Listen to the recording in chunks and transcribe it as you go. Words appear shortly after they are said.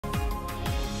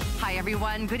Hi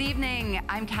everyone, good evening.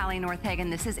 I'm Callie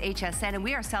Northagen, this is HSN, and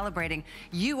we are celebrating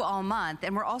you all month,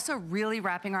 and we're also really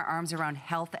wrapping our arms around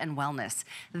health and wellness.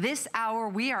 This hour,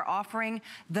 we are offering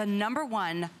the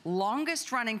 #1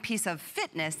 longest running piece of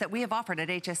fitness that we have offered at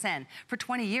HSN. For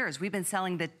 20 years, we've been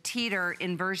selling the Teeter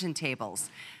Inversion tables.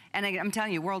 And I'm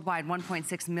telling you, worldwide,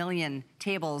 1.6 million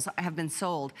tables have been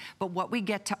sold. But what we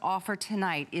get to offer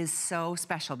tonight is so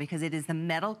special because it is the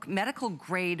medical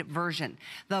grade version,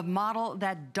 the model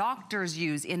that doctors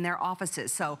use in their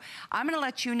offices. So I'm gonna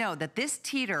let you know that this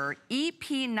Teeter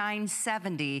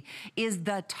EP970 is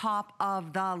the top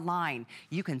of the line.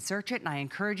 You can search it, and I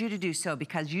encourage you to do so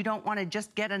because you don't wanna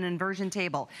just get an inversion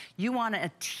table. You want a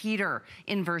Teeter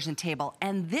inversion table.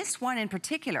 And this one in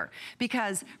particular,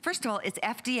 because first of all, it's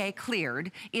FDA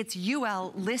cleared, it's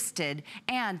UL listed,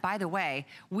 and by the way,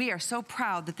 we are so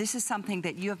proud that this is something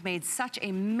that you have made such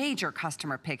a major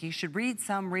customer pick. You should read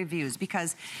some reviews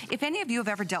because if any of you have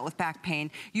ever dealt with back pain,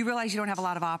 you realize you don't have a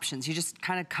lot of options. You just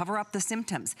kind of cover up the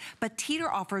symptoms. But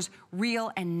Teeter offers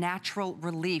real and natural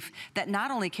relief that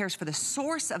not only cares for the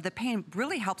source of the pain,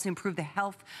 really helps improve the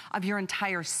health of your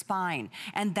entire spine.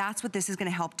 And that's what this is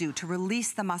gonna help do, to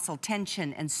release the muscle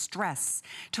tension and stress,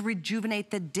 to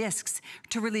rejuvenate the discs,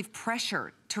 to relieve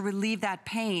pressure, to relieve that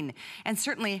pain, and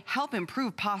certainly help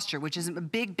improve posture, which is a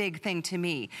big, big thing to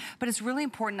me. But it's really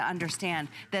important to understand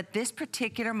that this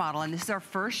particular model, and this is our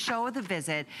first show of the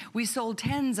visit, we sold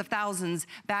tens of thousands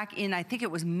back in, I think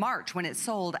it was March when it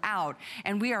sold out,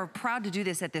 and we are proud to do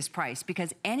this at this price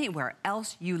because anywhere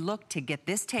else you look to get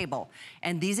this table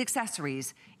and these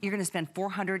accessories, you're gonna spend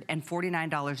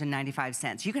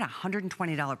 $449.95. You get a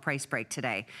 $120 price break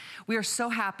today. We are so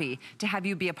happy to have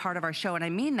you be a part of our show, and I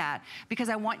mean that because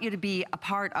I want you to be a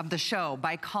part of the show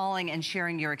by calling and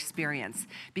sharing your experience,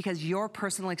 because your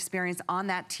personal experience on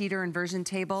that Teeter inversion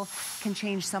table can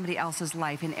change somebody else's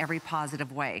life in every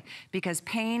positive way, because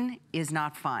pain is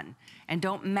not fun. And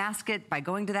don't mask it by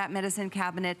going to that medicine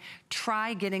cabinet.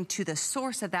 Try getting to the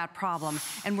source of that problem.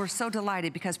 And we're so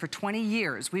delighted because for 20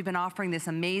 years, we've been offering this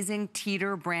amazing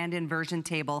Teeter brand inversion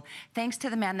table, thanks to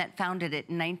the man that founded it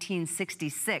in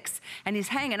 1966. And he's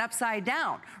hanging upside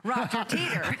down, Roger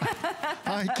Teeter.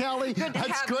 Hi, Callie.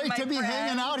 It's great to be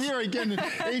hanging out here again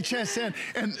at HSN.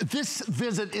 And this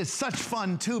visit is such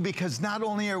fun, too, because not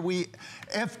only are we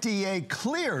FDA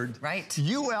cleared, right,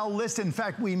 UL listed. In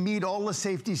fact, we meet all the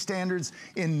safety standards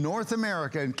in North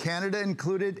America, and Canada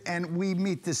included, and we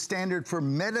meet the standard for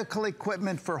medical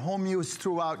equipment for home use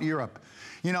throughout Europe.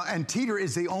 You know, and Teeter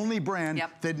is the only brand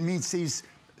that meets these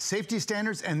safety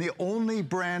standards and the only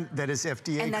brand that is FDA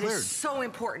cleared. And that is so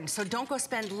important. So don't go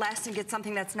spend less and get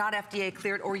something that's not FDA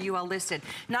cleared or UL listed.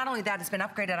 Not only that, it's been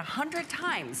upgraded 100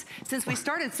 times since we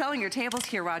started selling your tables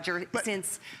here, Roger,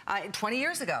 since 20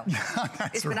 years ago.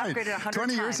 It's been upgraded 100 times.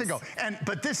 20 years ago.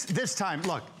 But this time,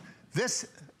 look, this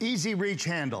EZReach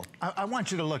handle, I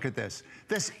want you to look at this.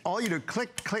 All you do, click,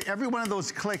 every one of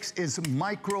those clicks is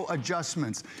micro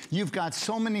adjustments. You've got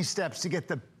so many steps to get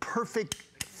the perfect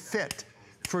fit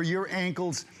for your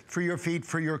ankles, for your feet,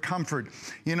 for your comfort.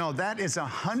 You know, that is a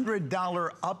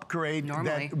 $100 upgrade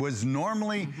that was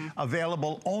normally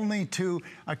available only to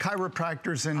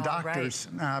chiropractors and doctors,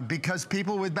 because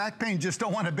people with back pain just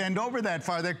don't want to bend over that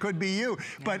far. That could be you.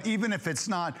 But even if it's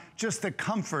not, just the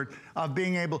comfort of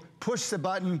being able to push the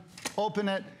button, open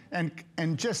it,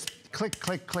 and just click,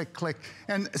 click, click, click.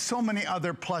 And so many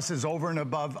other pluses over and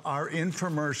above our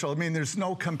infomercial. I mean, there's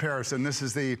no comparison. This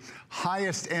is the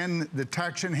highest end. The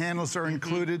traction handles are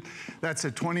included. That's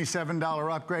a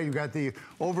 $27 upgrade. You've got the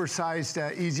oversized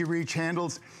EZReach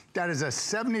handles. That is a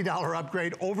 $70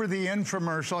 upgrade over the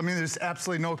infomercial. I mean, there's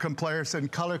absolutely no comparison.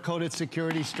 Color-coded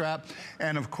security strap,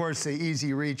 and of course, the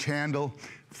EZReach handle.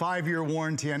 5-year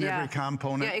warranty on every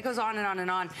component. Yeah, it goes on and on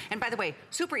and on. And by the way,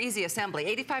 super easy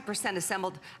assembly. 85%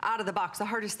 assembled out of the box. The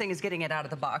hardest thing is getting it out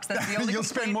of the box. That's the only You'll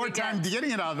spend more time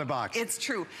getting it out of the box. It's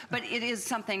true. But it is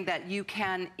something that you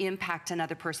can impact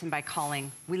another person by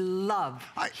calling. We love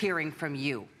hearing from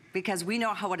you because we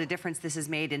know what a difference this has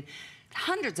made in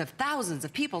hundreds of thousands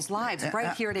of people's lives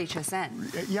right here at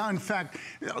HSN. Yeah, in fact,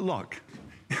 look,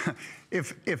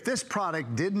 if this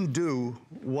product didn't do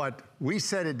what we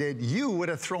said it did, you would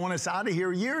have thrown us out of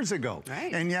here years ago.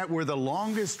 Right. And yet we're the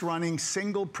longest running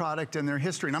single product in their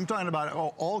history. And I'm talking about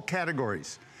all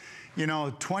categories. You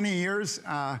know, 20 years,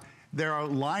 there are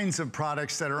lines of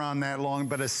products that are on that long,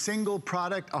 but a single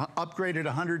product upgraded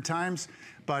 100 times.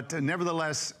 But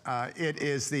nevertheless, it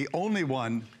is the only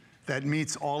one that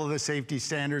meets all of the safety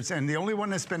standards, and the only one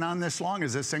that's been on this long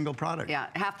is a single product. Yeah,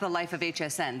 half the life of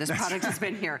HSN, this product has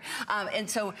been here. And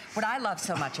so what I love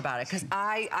so much about it, because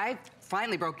I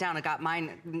finally broke down. I got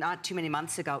mine not too many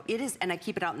months ago. It is, and I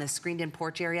keep it out in the screened-in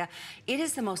porch area. It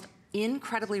is the most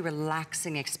incredibly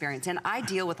relaxing experience. And I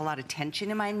deal with a lot of tension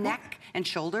in my neck and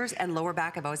shoulders and lower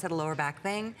back. I've always had a lower back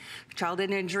thing. Childhood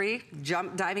injury,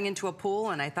 diving into a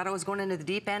pool, and I thought I was going into the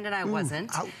deep end, and I wasn't.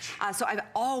 So I've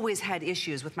always had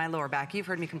issues with my lower back. You've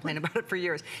heard me complain about it for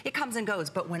years. It comes and goes,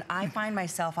 but when I find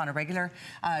myself on a regular,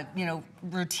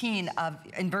 routine of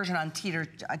inversion on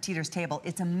Teeter's table,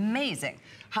 it's amazing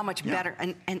how much better,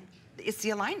 and it's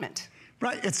the alignment.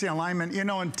 Right, it's the alignment. You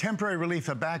know, and temporary relief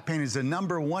of back pain is the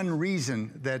 #1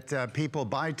 reason that people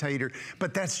buy Teeter,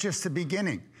 but that's just the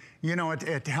beginning. You know,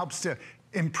 it helps to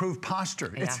improve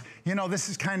posture. Yeah. It's, you know, this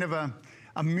is kind of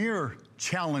a mirror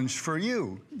challenge for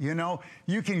you. You know,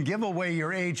 you can give away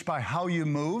your age by how you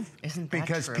move. Isn't that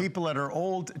because true? People that are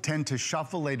old tend to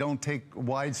shuffle. They don't take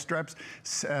wide strides,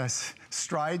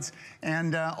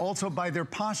 and also by their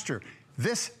posture.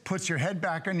 This puts your head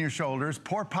back on your shoulders.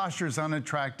 Poor posture is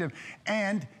unattractive,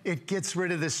 and it gets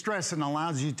rid of the stress and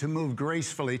allows you to move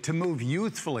gracefully, to move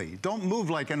youthfully. Don't move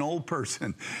like an old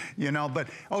person, you know. But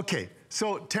okay,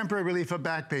 so temporary relief of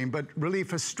back pain, but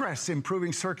relief of stress,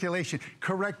 improving circulation,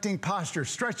 correcting posture,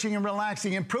 stretching and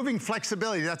relaxing, improving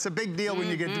flexibility. That's a big deal when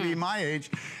you get to be my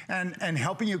age, and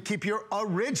helping you keep your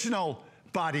original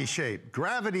body shape.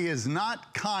 Gravity is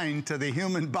not kind to the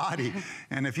human body.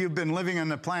 And if you've been living on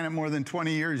the planet more than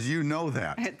 20 years, you know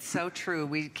that. It's so true.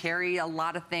 We carry a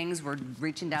lot of things. We're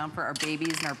reaching down for our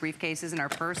babies and our briefcases and our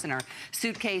purse and our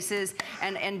suitcases.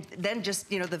 And then just,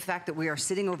 you know, the fact that we are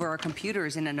sitting over our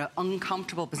computers in an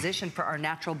uncomfortable position for our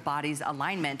natural body's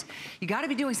alignment. You got to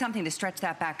be doing something to stretch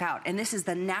that back out. And this is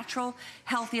the natural,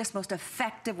 healthiest, most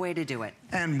effective way to do it.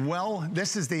 And well,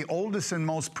 this is the oldest and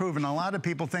most proven. A lot of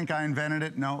people think I invented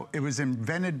it. No, it was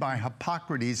invented by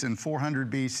Hippocrates in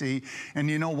 400 BC. And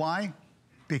you know why?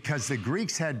 Because the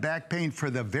Greeks had back pain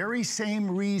for the very same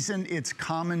reason it's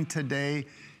common today.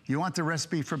 You want the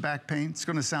recipe for back pain? It's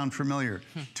going to sound familiar.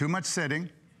 Too much sitting,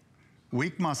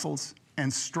 weak muscles,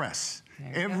 and stress.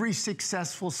 Every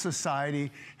successful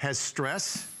society has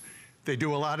stress. They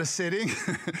do a lot of sitting,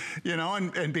 you know,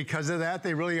 and because of that,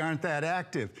 they really aren't that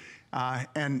active.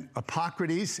 And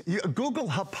Hippocrates, Google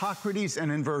Hippocrates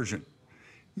and inversion.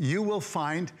 You will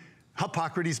find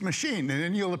Hippocrates' machine, and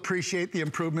then you'll appreciate the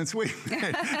improvements we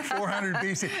made. 400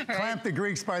 BC, clamped the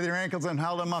Greeks by their ankles and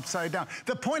held them upside down.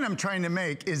 The point I'm trying to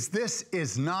make is this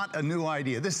is not a new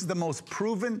idea. This is the most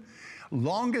proven,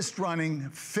 longest running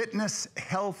fitness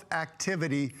health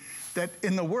activity that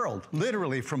in the world,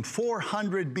 literally from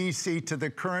 400 BC to the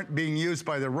current being used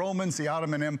by the Romans, the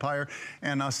Ottoman Empire,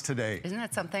 and us today. Isn't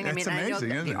that something? It's I mean,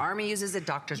 amazing, I know isn't the it? Army uses it,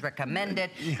 doctors recommend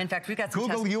it. In fact, we've got some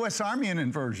Google U.S. Army and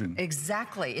inversion.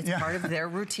 Exactly. It's part of their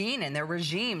routine and their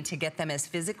regime to get them as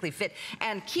physically fit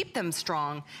and keep them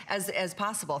strong as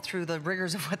possible through the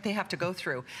rigors of what they have to go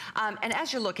through. And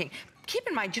as you're looking, keep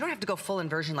in mind, you don't have to go full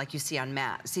inversion like you see on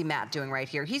Matt doing right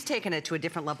here. He's taken it to a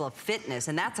different level of fitness,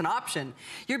 and that's an option.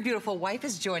 Your beautiful wife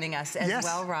is joining us as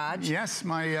well, Raj. Yes,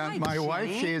 my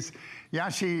wife,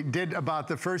 she did about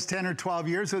the first 10 or 12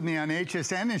 years with me on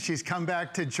HSN, and she's come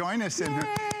back to join us in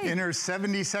her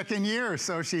 72nd year.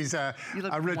 So she's a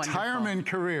retirement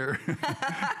career.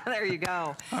 There you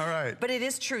go. All right. But it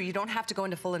is true, you don't have to go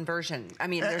into full inversion. I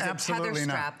mean, there's a tether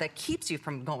strap that keeps you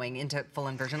from going into full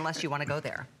inversion unless you want to go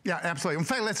there. Yeah, absolutely. In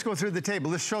fact, let's go through the table.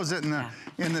 This shows it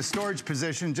in the storage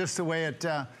position, just the way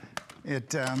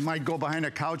it might go behind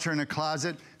a couch or in a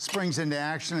closet. Springs into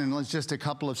action in just a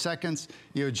couple of seconds.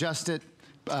 You adjust it.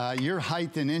 Your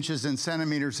height in inches and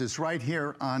centimeters is right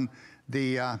here on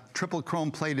the triple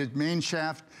chrome plated main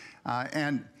shaft.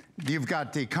 And you've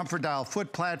got the Comfort Dial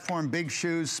foot platform, big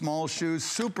shoes, small shoes,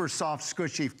 super soft,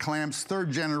 squishy clamps,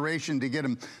 3rd generation to get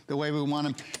them the way we want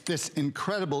them. This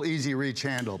incredible EZReach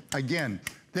handle. Again,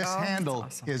 this handle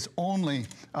is only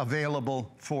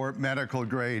available for medical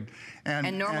grade.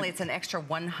 And normally it's an extra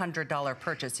 $100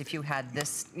 purchase if you had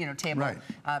this, table,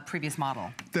 previous model.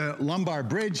 The lumbar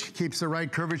bridge keeps the right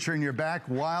curvature in your back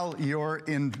while you're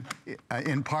in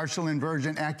partial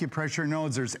inversion. Acupressure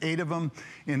nodes, there's 8 of them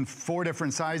in 4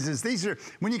 different sizes. These are,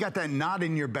 when you got that knot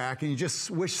in your back and you just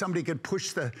wish somebody could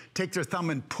take their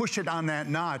thumb and push it on that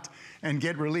knot and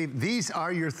get relief. These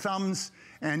are your thumbs,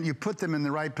 and you put them in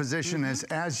the right position.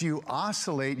 As you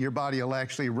oscillate, your body will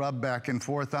actually rub back and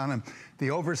forth on them.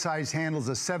 The oversized handle's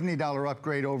a $70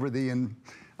 upgrade over the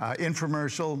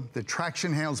infomercial. The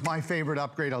traction handle's my favorite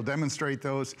upgrade. I'll demonstrate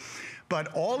those.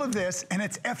 But all of this, and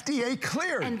it's FDA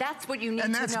cleared. And that's what you need to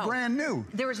know. And that's brand new.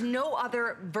 There is no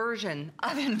other version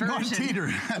of Inversion. No,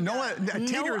 Teeter.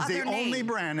 Teeter is the only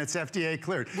brand that's FDA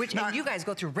cleared. Which, and you guys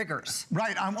go through rigors.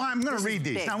 Right, I'm going to read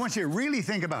these. Big. Now, I want you to really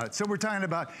think about it. So we're talking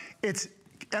about, it's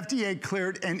FDA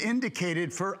cleared and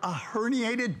indicated for a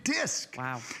herniated disc.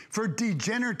 Wow. For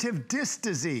degenerative disc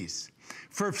disease.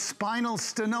 For spinal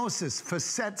stenosis,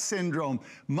 facet syndrome,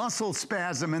 muscle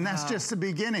spasm, and that's just the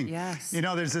beginning. Yes. You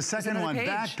know, there's a second one,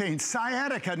 back pain,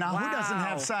 sciatica. Now, who doesn't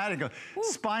have sciatica? Ooh.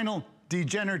 Spinal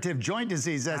degenerative joint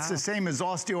disease, that's the same as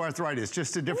osteoarthritis,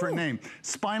 just a different name.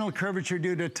 Spinal curvature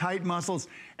due to tight muscles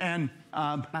and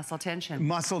muscle tension.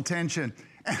 Muscle tension.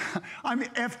 I'm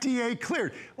FDA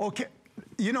cleared. Okay,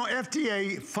 you know,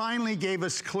 FDA finally gave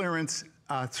us clearance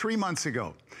 3 months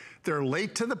ago. They're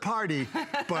late to the party,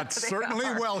 but certainly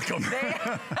welcome.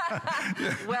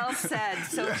 Well said,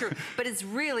 so true. But it's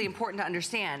really important to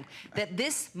understand that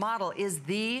this model is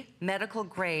the medical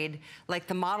grade, like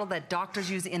the model that doctors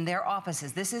use in their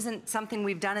offices. This isn't something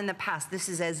we've done in the past. This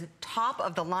is as top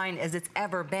of the line as it's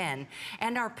ever been.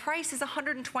 And our price is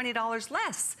 $120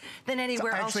 less than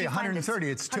anywhere else you find this. Actually, 130.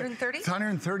 It's 130? It's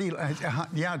 130.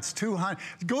 Yeah, it's 200.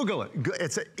 Google it.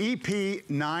 It's an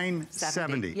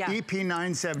EP970. Yeah.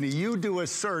 EP970. You do a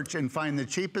search and find the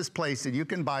cheapest place that you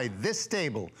can buy this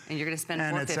table. And you're going to spend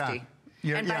 $450.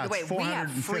 And by the way, we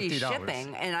have free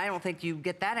shipping, and I don't think you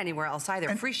get that anywhere else either.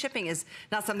 And free shipping is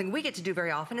not something we get to do very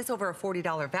often. It's over a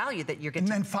 $40 value that you're getting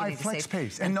to save. And then 5 flex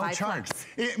pays and no charge.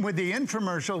 With the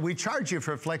infomercial, we charge you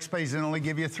for flex pays and only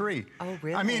give you 3. Oh,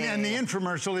 really? I mean, and the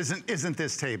infomercial isn't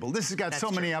this table. This has got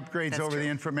so many upgrades over the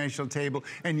informational table,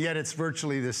 and yet it's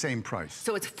virtually the same price.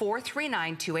 So it's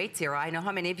 $439,280. I know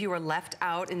how many of you were left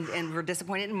out and were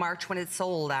disappointed in March when it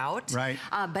sold out. Right.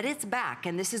 But it's back,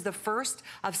 and this is the first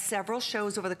of several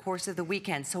shows over the course of the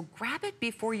weekend. So grab it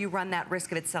before you run that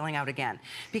risk of it selling out again.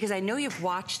 Because I know you've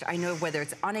watched, I know whether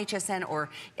it's on HSN or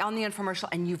on the infomercial,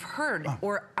 and you've heard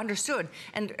or understood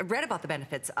and read about the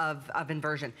benefits of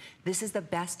Inversion. This is the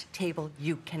best table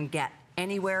you can get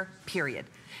anywhere, period.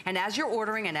 And as you're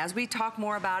ordering and as we talk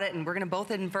more about it, and we're going to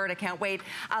both invert, I can't wait,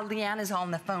 Leanne is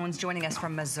on the phones joining us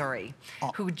from Missouri,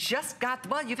 who just got,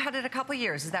 well, you've had it a couple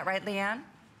years. Is that right, Leanne?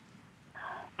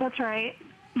 That's right.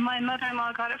 My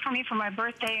mother-in-law got it for me for my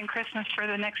birthday and Christmas for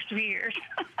the next 3 years.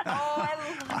 Oh,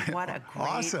 what a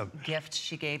great gift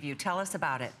she gave you. Tell us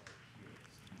about it.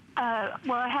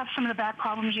 Well, I have some of the back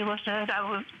problems you listed. I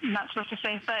was not supposed to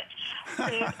say, but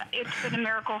it's been a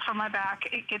miracle for my back.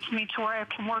 It gets me to where I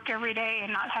can work every day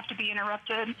and not have to be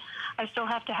interrupted. I still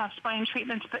have to have spine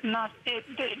treatments, but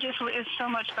it just is so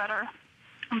much better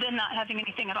than not having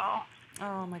anything at all.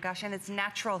 Oh, my gosh, and it's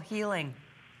natural healing.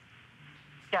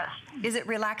 Yes. Is it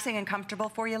relaxing and comfortable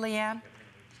for you, Leanne?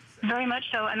 Very much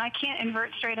so, and I can't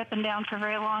invert straight up and down for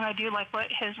very long. I do like what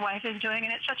his wife is doing,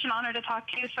 and it's such an honor to talk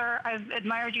to you, sir. I've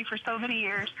admired you for so many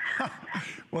years.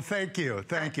 Well, thank you.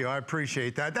 Thank you. I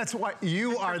appreciate that. That's why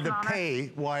you are the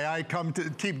pay why I come to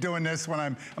keep doing this when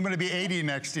I'm going to be 80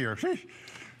 next year.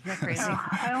 You're crazy.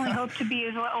 I only hope to be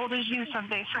as old as you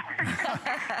someday,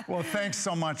 sir. Well, thanks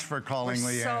so much for calling,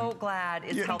 Leanne. So glad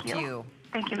it's helped you.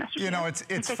 Thank you, Mr. You know,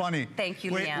 it's funny. Thank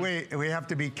you, Leanne. We have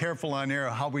to be careful on air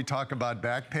how we talk about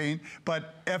back pain,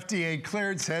 but FDA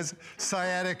cleared says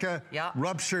sciatica,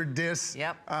 ruptured disc,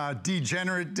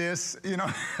 degenerate disc, you know.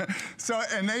 So,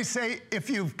 and they say if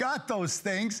you've got those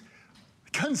things,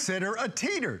 consider a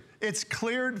Teeter. It's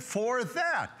cleared for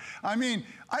that. I mean,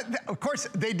 of course,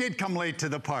 they did come late to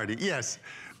the party, yes.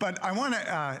 But I want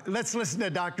to, let's listen to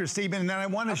Dr. Steedman, and then I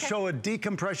want to show a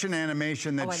decompression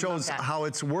animation that shows how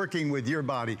it's working with your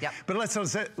body. Yep. But let's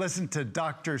listen to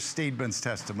Dr. Steedman's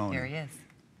testimony. Here he is.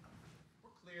 We're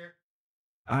clear.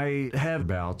 I have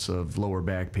bouts of lower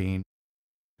back pain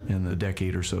in the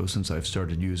decade or so since I've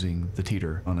started using the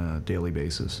Teeter on a daily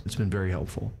basis. It's been very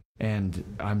helpful. And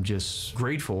I'm just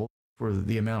grateful for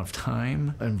the amount of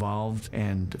time involved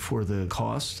and for the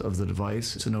cost of the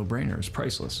device. It's a no-brainer. It's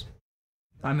priceless.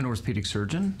 I'm an orthopedic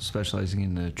surgeon specializing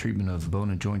in the treatment of bone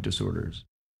and joint disorders.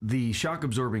 The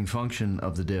shock-absorbing function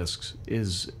of the discs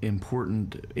is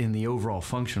important in the overall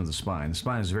function of the spine. The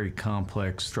spine is a very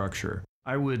complex structure.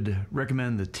 I would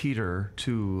recommend the Teeter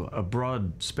to a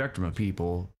broad spectrum of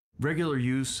people. Regular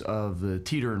use of the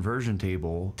Teeter inversion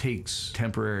table takes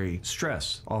temporary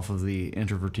stress off of the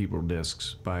intervertebral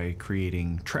discs by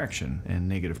creating traction and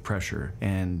negative pressure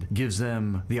and gives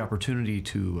them the opportunity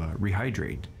to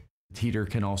rehydrate. Teeter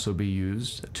can also be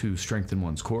used to strengthen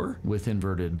one's core with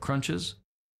inverted crunches.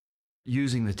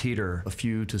 Using the Teeter a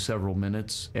few to several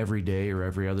minutes every day or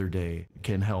every other day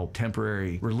can help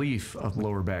temporary relief of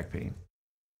lower back pain.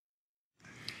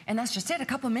 And that's just it. A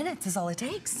couple minutes is all it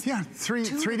takes. Yeah, three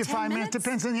to 5 minutes,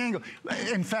 depends on the angle.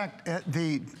 In fact,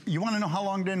 you want to know how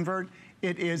long to invert?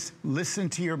 It is listen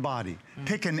to your body.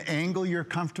 Pick an angle you're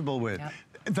comfortable with. Yep.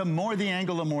 The more the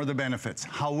angle, the more the benefits.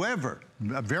 However,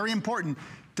 very important,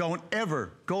 don't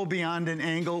ever go beyond an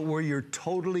angle where you're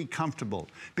totally comfortable.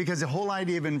 Because the whole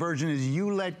idea of inversion is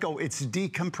you let go. It's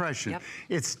decompression. Yep.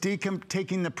 It's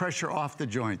taking the pressure off the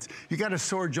joints. You got a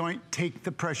sore joint, take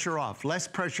the pressure off. Less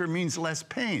pressure means less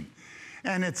pain.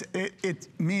 And it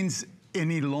means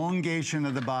an elongation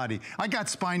of the body. I got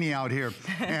spiny out here,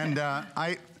 and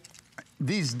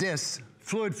these discs,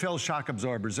 fluid-filled shock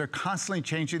absorbers, they're constantly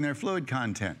changing their fluid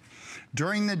content.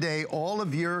 During the day, all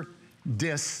of your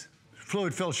discs,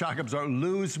 fluid-filled shock absorber,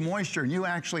 lose moisture, and you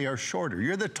actually are shorter.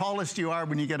 You're the tallest you are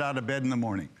when you get out of bed in the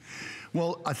morning.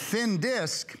 Well, a thin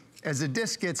disc, as the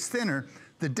disc gets thinner,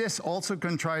 the disc also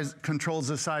controls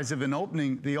the size of an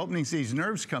opening, the openings these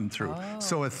nerves come through. Oh.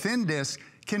 So a thin disc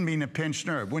can mean a pinched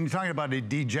nerve. When you're talking about a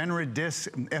degenerate disc,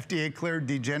 FDA-cleared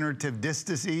degenerative disc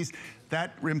disease,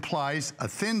 that implies a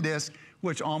thin disc,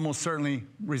 which almost certainly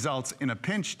results in a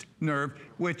pinched nerve,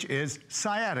 which is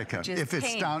sciatica. Which is if it's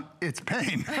pain. Down, it's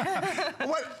pain.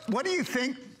 What do you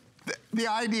think? The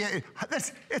idea,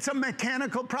 it's a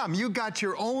mechanical problem. You got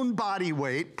your own body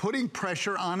weight putting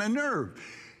pressure on a nerve.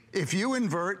 If you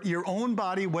invert, your own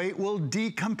body weight will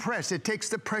decompress. It takes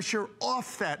the pressure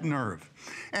off that nerve.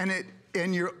 And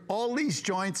all these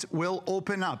joints will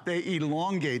open up. They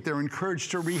elongate. They're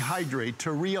encouraged to rehydrate, to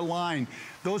realign.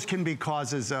 Those can be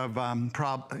causes of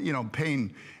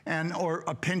pain or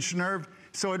a pinched nerve.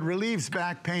 So it relieves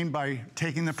back pain by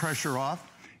taking the pressure off,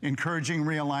 encouraging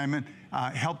realignment,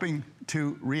 helping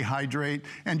to rehydrate,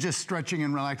 and just stretching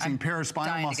and relaxing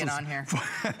paraspinal muscles. To get on here.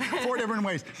 4 different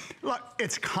ways. Look,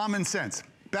 it's common sense.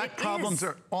 Back problems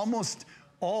are almost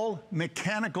all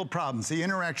mechanical problems. The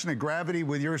interaction of gravity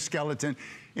with your skeleton.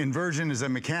 Inversion is a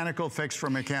mechanical fix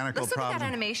for mechanical problems. Let's look at that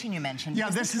animation you mentioned.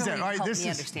 Yeah, this is it. All right, this is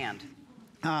understand.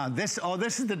 This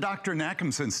is the Dr.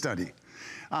 Nackimson study.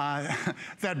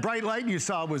 That bright light you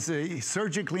saw was a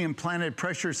surgically implanted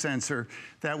pressure sensor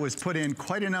that was put in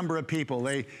quite a number of people.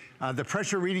 The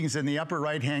pressure readings in the upper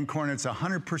right-hand corner, it's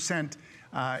 100%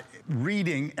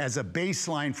 reading as a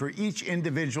baseline for each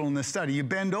individual in the study. You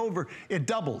bend over, it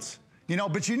doubles.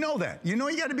 But you know that. You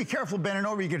got to be careful bending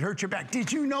over, you could hurt your back.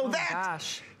 Did you know that?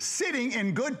 Gosh. Sitting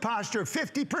in good posture,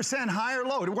 50% higher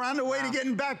load. We're on the way to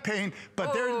getting back pain,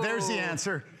 but there's the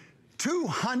answer.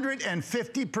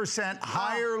 250%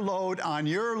 higher load on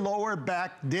your lower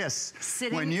back discs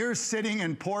when you're sitting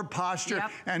in poor posture.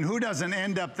 Yep. And who doesn't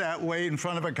end up that way in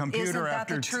front of a computer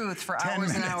after 10 minutes? Isn't that the truth for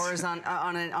hours and hours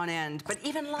on end? But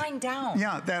even lying down.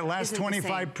 Yeah, that last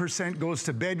 25% goes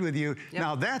to bed with you. Yep.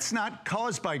 Now, that's not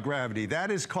caused by gravity. That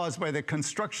is caused by the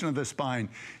construction of the spine.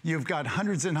 You've got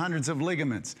hundreds and hundreds of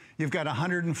ligaments. You've got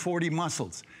 140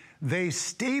 muscles. They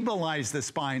stabilize the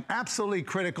spine, absolutely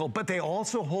critical, but they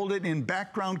also hold it in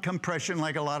background compression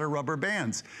like a lot of rubber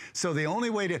bands. So the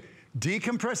only way to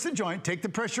decompress the joint, take the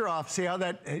pressure off, see how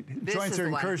that joints are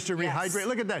encouraged to rehydrate. Yes.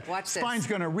 Look at that. Watch Spine's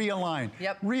going to realign.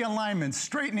 Yep. Realignment,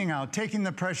 straightening out, taking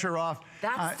the pressure off.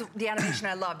 That's the animation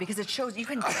I love, because it shows, you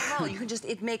can tell,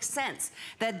 it makes sense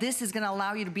that this is going to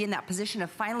allow you to be in that position to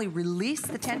finally release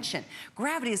the tension.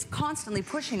 Gravity is constantly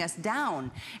pushing us down.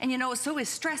 And so is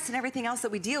stress and everything else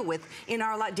that we deal with in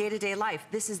our day-to-day life.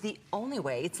 This is the only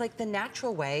way. It's like the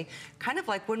natural way, kind of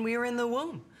like when we were in the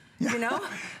womb.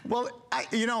 Well,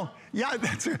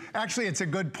 actually, it's a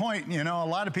good point. A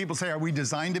lot of people say, are we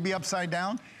designed to be upside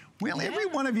down? Well, every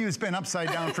one of you has been upside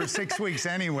down for 6 weeks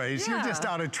anyways. Yeah. You're just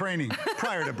out of training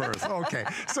prior to birth. Okay,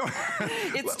 so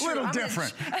it's a little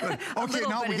different. Okay,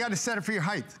 now we got to set it for your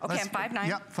height. Okay, I'm 5'9".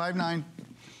 Yep, 5'9".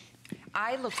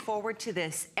 I look forward to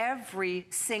this every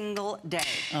single day.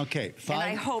 Okay, And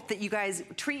I hope that you guys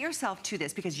treat yourself to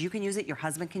this, because you can use it, your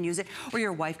husband can use it, or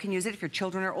your wife can use it. If your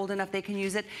children are old enough, they can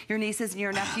use it. Your nieces and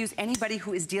your nephews, anybody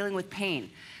who is dealing with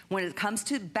pain. When it comes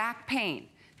to back pain,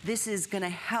 this is gonna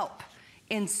help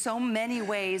in so many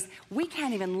ways. We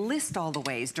can't even list all the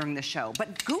ways during the show,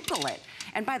 but Google it.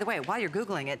 And by the way, while you're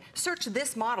Googling it, search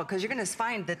this model, because you're gonna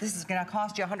find that this is gonna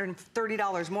cost you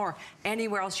 $130 more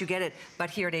anywhere else you get it, but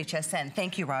here at HSN.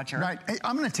 Thank you, Roger. Right, hey,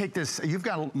 I'm gonna take this, you've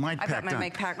got a mic pack. I've got my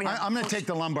mic pack. I'm gonna take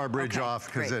the lumbar bridge off,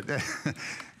 because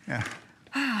yeah.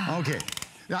 Okay.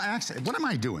 Now, actually, what am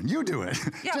I doing? You do it.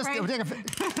 Yeah, Just right. Look at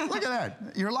that.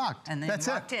 You're locked. And then That's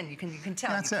you're locked in. You can tell.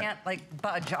 That's you can't like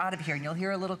budge out of here, and you'll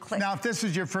hear a little click. Now, if this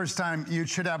is your first time, you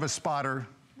should have a spotter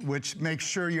which makes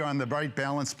sure you're on the right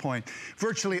balance point.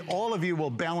 Virtually all of you will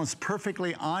balance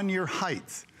perfectly on your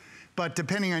height. But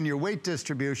depending on your weight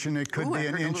distribution, it could be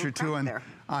an inch or two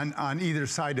on either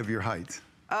side of your height.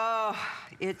 Oh,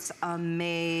 it's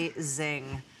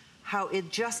amazing how it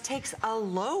just takes a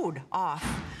load off.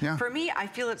 Yeah. For me, I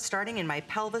feel it starting in my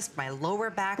pelvis, my lower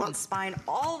back and spine,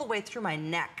 all the way through my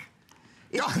neck.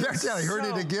 Yeah, I heard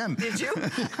it again. Did you?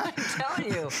 I'm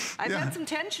telling you. I've had some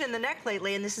tension in the neck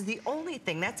lately, and this is the only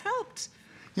thing that's helped.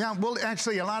 Yeah, well,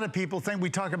 actually, a lot of people think we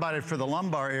talk about it for the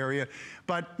lumbar area,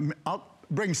 but I'll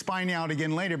bring spine out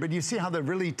again later, but you see how the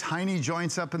really tiny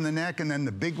joints up in the neck and then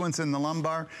the big ones in the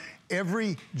lumbar?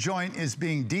 Every joint is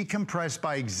being decompressed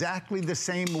by exactly the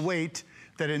same weight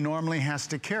that it normally has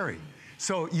to carry.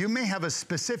 So you may have a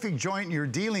specific joint you're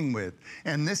dealing with,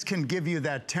 and this can give you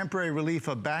that temporary relief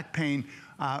of back pain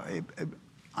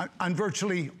on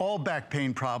virtually all back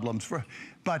pain problems.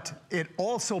 But it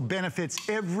also benefits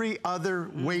every other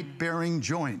weight-bearing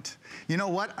joint. You know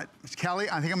what, Callie?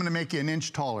 I think I'm gonna make you an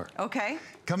inch taller. Okay.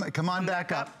 Come on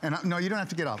back up. And no, you don't have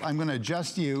to get off. I'm gonna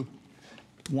adjust you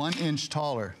 1 inch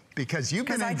taller, because you've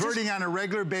been inverting on a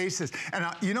regular basis. And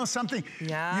you know something?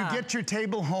 Yeah. You get your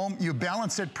table home, you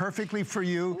balance it perfectly for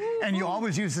you, and you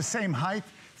always use the same height.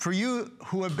 For you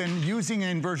who have been using an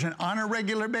inversion on a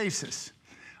regular basis,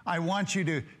 I want you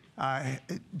to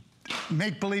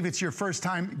make believe it's your first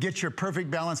time, get your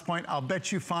perfect balance point. I'll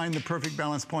bet you find the perfect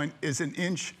balance point is an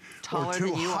inch or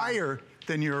two higher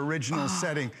than your original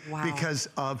setting because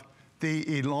of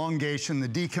the elongation, the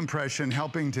decompression,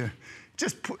 helping to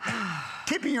just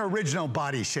keeping your original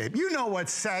body shape. You know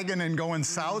what's sagging and going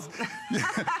south.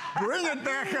 Bring it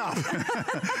back up.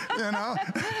 You know?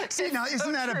 See, now,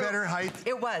 isn't that a better height?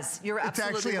 It was. You're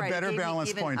absolutely right. It's actually a better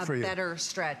balance point for you. A better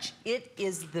stretch. It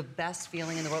is the best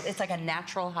feeling in the world. It's like a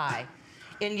natural high.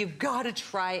 And you've got to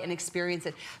try and experience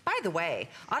it. By the way,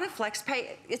 on a flex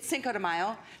pay, it's Cinco de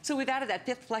Mayo. So we've added that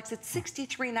 5th flex. It's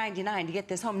 $63.99 to get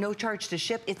this home. No charge to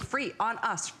ship. It's free on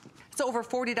us. It's over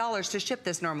 $40 to ship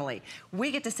this normally.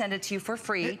 We get to send it to you for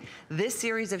free, this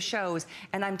series of shows.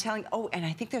 And I'm telling, oh, and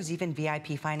I think there's even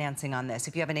VIP financing on this.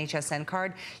 If you have an HSN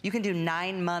card, you can do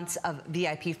 9 months of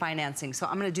VIP financing. So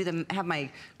I'm gonna have my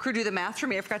crew do the math for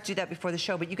me. I forgot to do that before the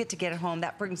show, but you get to get it home.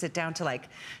 That brings it down to like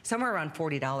somewhere around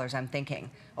 $40, I'm thinking,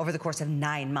 over the course of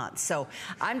 9 months. So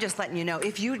I'm just letting you know,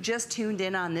 if you just tuned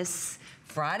in on this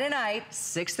Friday night,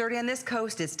 6:30 on this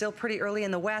coast. It's still pretty early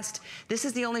in the West. This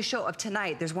is the only show of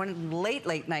tonight. There's one late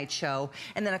night show,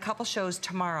 and then a couple shows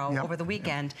tomorrow over the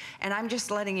weekend. And I'm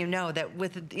just letting you know that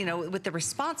with the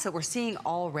response that we're seeing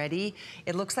already,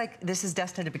 it looks like this is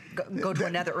destined to go to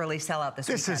another early sellout this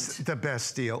weekend. This is the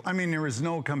best deal. I mean, there is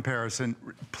no comparison.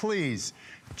 Please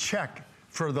check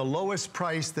for the lowest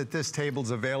price that this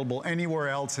table's available anywhere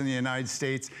else in the United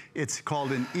States. It's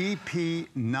called an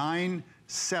EP970.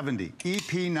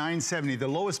 EP970. The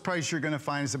lowest price you're going to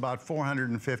find is about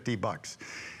 $450.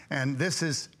 And this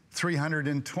is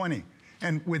 $320.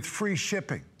 And with free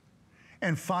shipping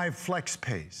and 5 flex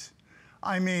pays.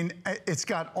 I mean, it's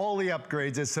got all the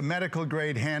upgrades. It's a medical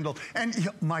grade handle. And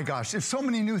my gosh, there's so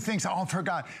many new things. Oh, I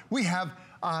forgot. We have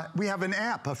an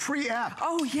app, a free app.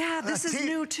 Oh yeah, this is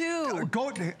new too.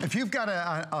 If you've got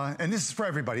and this is for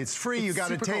everybody. It's free. You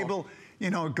got a table. Cool.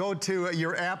 You know, go to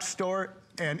your app store.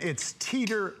 And it's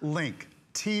Teeter Link.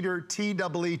 Teeter,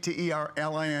 T-E-E-T-E-R-L-I-N-K.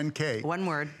 One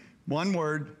word. One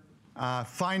word.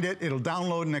 Find it. It'll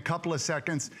download in a couple of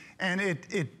seconds. And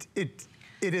it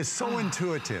is so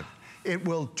intuitive. It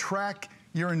will track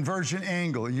your inversion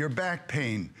angle, your back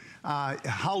pain,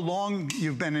 how long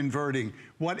you've been inverting,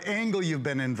 what angle you've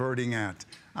been inverting at.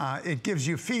 It gives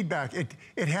you feedback.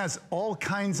 It has all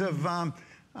kinds of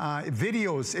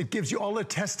videos. It gives you all the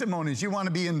testimonies. You want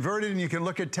to be inverted and you can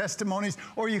look at testimonies,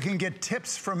 or you can get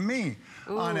tips from me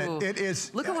on it. It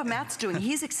is. Look at what Matt's doing.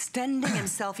 He's extending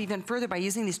himself even further by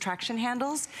using these traction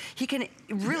handles. He can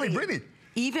really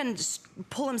even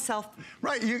pull himself.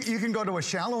 Right, you can go to a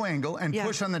shallow angle and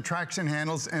push on the traction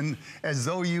handles, and as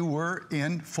though you were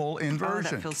in full inversion.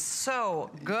 Oh, that feels so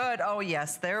good. Oh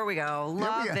yes, there we go.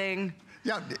 Loving.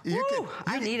 Yeah,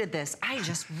 I needed this. I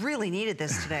just really needed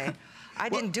this today. I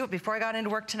didn't do it before I got into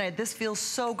work tonight. This feels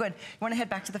so good. You want to head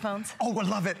back to the phones? Oh, I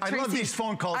love it. Tracy, I love these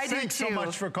phone calls. Thanks so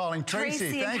much for calling.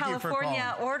 Tracy, thank you for calling. in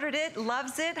California ordered it,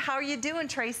 loves it. How are you doing,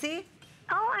 Tracy?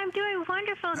 Oh, I'm doing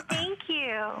wonderful. Thank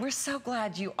you. We're so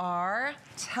glad you are.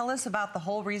 Tell us about the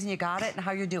whole reason you got it and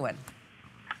how you're doing.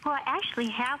 Well, I actually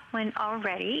have one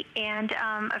already, and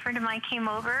a friend of mine came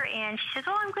over, and she said,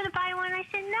 oh, I'm going to buy one. I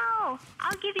said, no,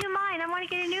 I'll give you mine. I want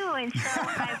to get a new one. So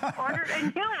I ordered a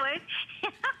new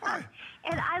one,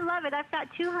 and I love it. I've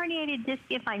got 2 herniated discs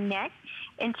in my neck,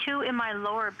 and 2 in my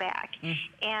lower back,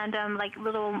 and like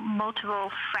little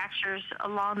multiple fractures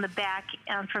along the back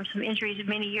from some injuries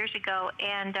many years ago.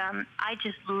 And I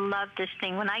just love this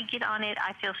thing. When I get on it,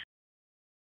 I feel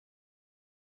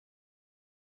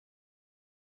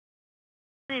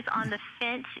is on the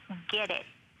fence, get it.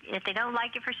 If they don't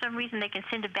like it for some reason, they can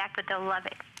send it back, but they'll love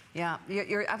it. Yeah,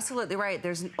 you're absolutely right.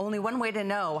 There's only one way to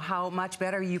know how much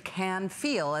better you can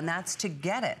feel, and that's to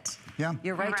get it. Yeah.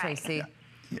 You're right, Tracy.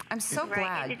 Yeah. I'm so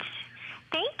glad.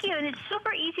 Thank you, and it's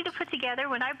super easy to put together.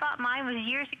 When I bought mine was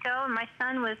years ago, and my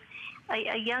son was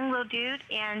a young little dude,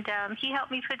 and he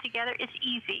helped me put together. It's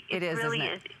easy. It is, really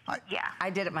isn't it? Yeah. I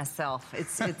did it myself.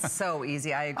 It's so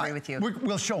easy. I agree with you.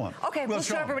 We'll show them. Okay, we'll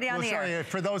show everybody on the air. We'll show you.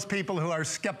 For those people who are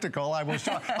skeptical, I will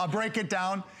show. I'll break it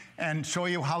down and show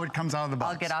you how it comes out of the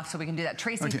box. I'll get off so we can do that.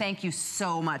 Tracy, thank you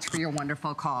so much for your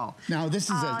wonderful call. Now, this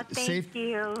is a safe... Thank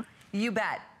you. You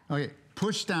bet. Okay,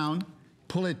 push down,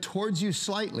 pull it towards you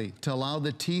slightly to allow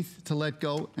the teeth to let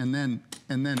go, and then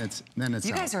it's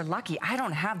You out. guys are lucky. I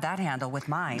don't have that handle with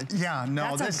mine. Yeah,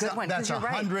 no, that's a good one. That's a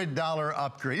 $100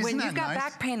 upgrade. Isn't when that you've got nice?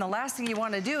 back pain, the last thing you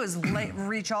want to do is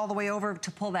reach all the way over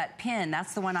to pull that pin.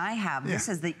 That's the one I have. Yeah. This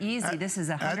is the easy. This is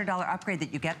a $100 upgrade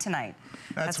that you get tonight.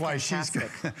 That's why she's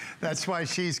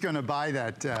going to buy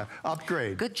that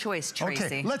upgrade. Good choice, Tracy.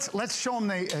 Okay, let's show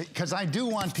them because I do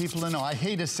want people to know I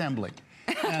hate assembling.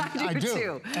 And I do.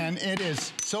 Too. And it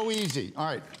is so easy. All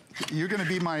right, you're going to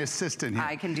be my assistant here.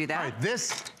 I can do that. All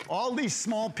right, all these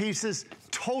small pieces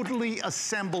totally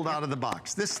assembled out of the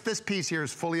box. This piece here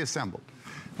is fully assembled.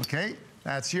 Okay,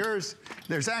 that's yours.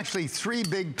 There's actually 3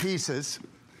 big pieces.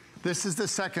 This is the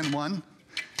second one.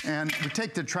 And we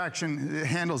take the traction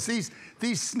handles. These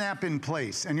snap in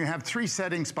place. And you have 3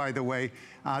 settings, by the way.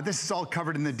 This is all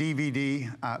covered in the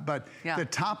DVD. But the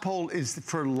top hole is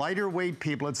for lighter weight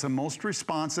people. It's the most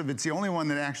responsive. It's the only one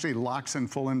that actually locks in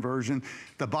full inversion.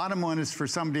 The bottom one is for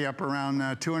somebody up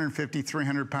around 250,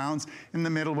 300 pounds. And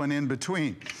the middle one in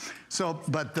between. So,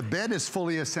 but the bed is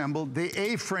fully assembled. The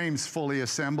A-frame's fully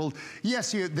assembled.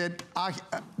 Yes, the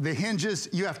hinges,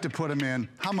 you have to put them in.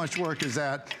 How much work is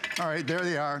that? All right, there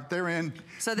they are. They're in.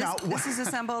 So this is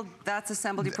assembled. That's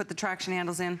assembled. You put the traction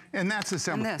handles in. And that's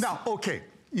assembled. And this. Now, okay,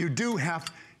 you do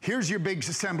have, here's your big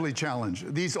assembly challenge.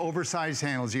 These oversized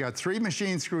handles. You got 3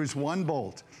 machine screws, 1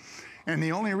 bolt. And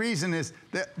the only reason is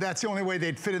that's the only way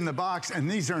they'd fit in the box. And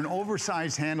these are an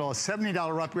oversized handle, a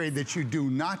 $70 upgrade that you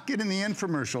do not get in the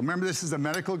infomercial. Remember, this is a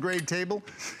medical grade table.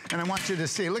 And I want you to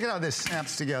see, look at how this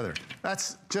snaps together.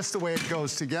 That's just the way it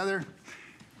goes together.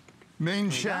 Main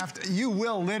shaft, you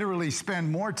will literally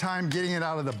spend more time getting it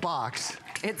out of the box.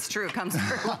 It's true, it comes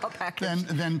very well packaged.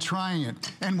 Than trying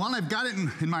it. And while I've got it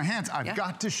in my hands, I've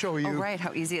got to show you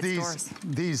how easy it stores.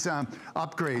 These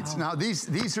upgrades. Now,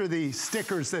 these are the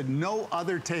stickers that no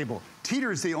other table.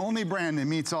 Teeter is the only brand that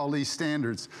meets all these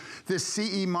standards. This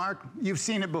CE mark, you've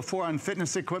seen it before on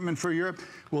fitness equipment for Europe.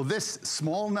 Well, this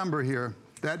small number here,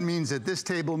 that means that this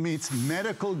table meets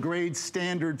medical grade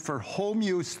standard for home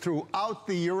use throughout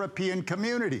the European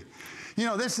community. You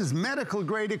know, this is medical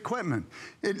grade equipment.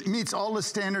 It meets all the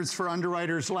standards for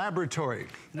Underwriters Laboratory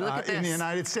in the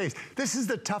United States. This is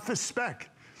the toughest spec.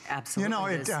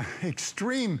 Absolutely. You know,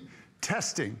 extreme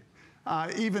testing.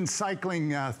 Even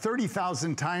cycling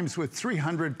 30,000 times with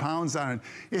 300 pounds on it.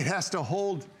 It has to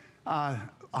hold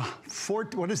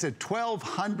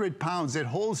 1,200 pounds. It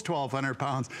holds 1,200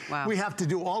 pounds. Wow. We have to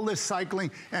do all this cycling,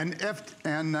 and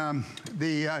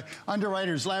the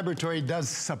Underwriters Laboratory does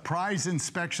surprise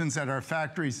inspections at our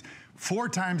factories 4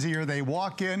 times a year. They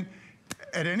walk in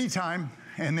at any time,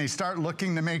 and they start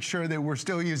looking to make sure that we're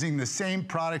still using the same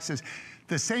products, as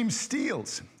the same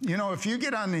steels. You know, if you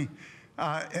get on the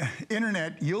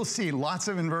internet, you'll see lots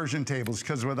of inversion tables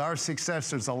because with our success,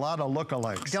 there's a lot of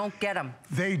lookalikes. Don't get them.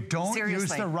 They don't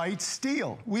use the right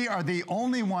steel. We are the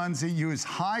only ones that use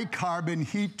high carbon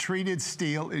heat treated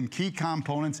steel in key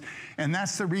components, and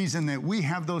that's the reason that we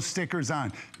have those stickers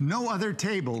on. No other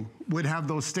table would have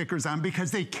those stickers on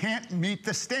because they can't meet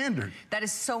the standard. That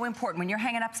is so important when you're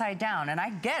hanging upside down, and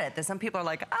I get it that some people are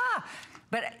like,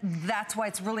 but that's why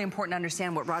it's really important to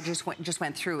understand what Roger just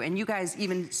went through. And you guys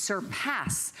even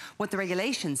surpass what the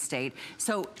regulations state.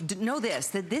 So know this,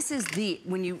 that this is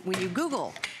when you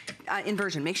Google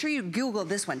inversion, make sure you Google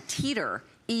this one, Teeter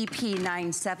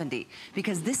EP970,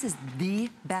 because this is the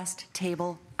best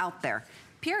table out there,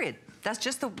 period. That's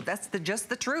just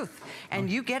the truth. And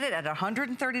you get it at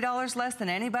 $130 less than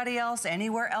anybody else,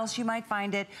 anywhere else you might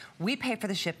find it. We pay for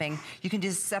the shipping. You can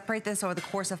just separate this over the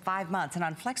course of 5 months. And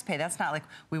on FlexPay, that's not like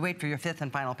we wait for your 5th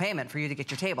and final payment for you to get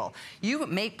your table. You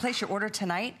place your order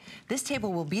tonight. This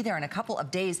table will be there in a couple of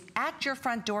days at your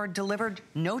front door, delivered,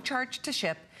 no charge to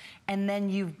ship. and then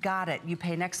you've got it. You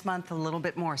pay next month a little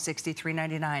bit more,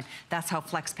 $63.99. That's how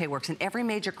FlexPay works. And every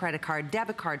major credit card,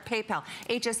 debit card, PayPal,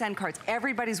 HSN cards,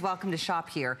 everybody's welcome to shop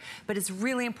here. But it's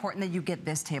really important that you get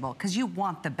this table because you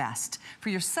want the best for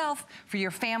yourself, for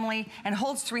your family, and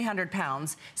holds 300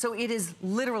 pounds. So it is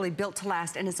literally built to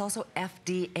last, and it's also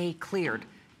FDA cleared.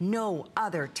 No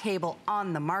other table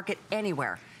on the market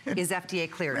anywhere is FDA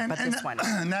cleared, but this one.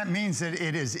 And that means that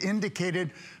it is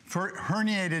indicated for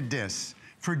herniated discs,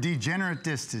 for degenerate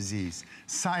disc disease,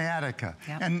 sciatica,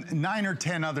 and 9 or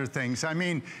 10 other things. I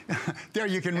mean, there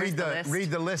you can read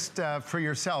the list for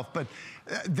yourself. But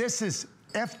this is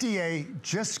FDA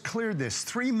just cleared this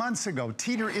 3 months ago.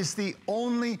 Teeter is the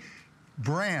only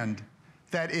brand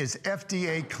that is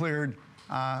FDA cleared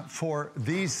for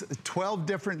these 12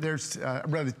 different, there's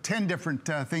rather 10 different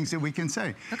things that we can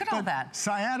say. Look at all that.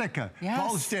 Sciatica,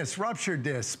 bulge disc, ruptured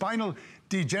disc, spinal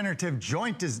degenerative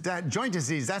joint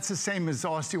disease, that's the same as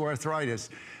osteoarthritis.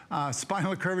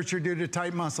 Spinal curvature due to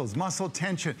tight muscles, muscle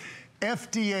tension,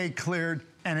 FDA cleared,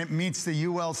 and it meets the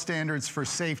UL standards for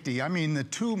safety. I mean, the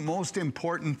two most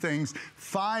important things,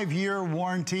 5-year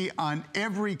warranty on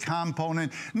every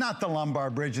component, not the lumbar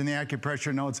bridge and the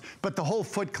acupressure nodes, but the whole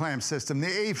foot clamp system,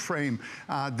 the A-frame,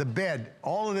 the bed,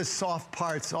 all of the soft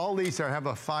parts, all these have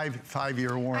a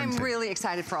five-year warranty. I'm really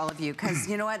excited for all of you because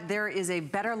you know what? There is a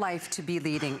better life to be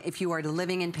leading if you are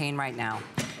living in pain right now.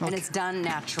 And it's done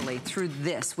naturally through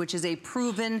this, which is a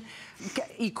proven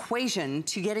equation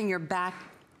to getting your back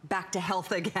to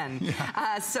health again.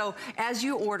 So as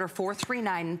you order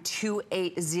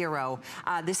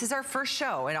 439280, this is our first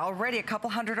show, and already a couple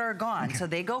hundred are gone. So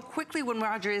they go quickly when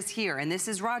Roger is here. And this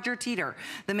is Roger Teeter,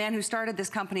 the man who started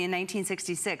this company in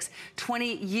 1966.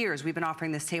 20 years we've been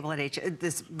offering this table at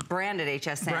this brand at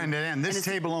HSN. And this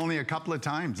table only a couple of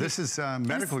times. This is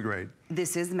medical grade.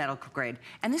 This is the medical grade.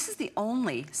 And this is the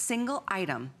only single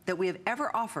item that we have ever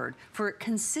offered for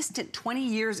consistent 20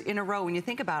 years in a row. When you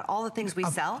think about all the things we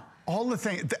sell. All the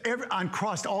things,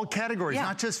 across all categories,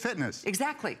 not just fitness.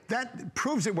 Exactly. That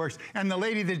proves it works. And the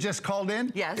lady that just called in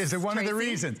is one of the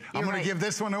reasons. I'm going to give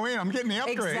this one away. I'm getting the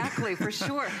upgrade. Exactly, for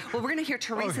sure. Well, we're going to hear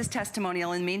Teresa's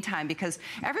testimonial in the meantime because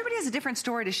everybody has a different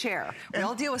story to share. We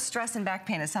all deal with stress and back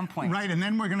pain at some point. Right, and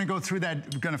then we're going to go through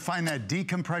that, we're going to find that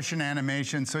decompression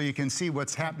animation so you can see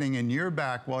what's happening in your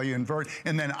back while you invert.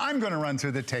 And then I'm going to run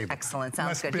through the table. Excellent,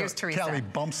 sounds good. Here's Teresa. Kelly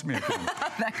bumps me again.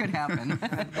 That could happen.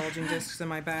 I have bulging discs in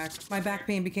my back. My back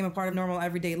pain became a part of normal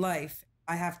everyday life.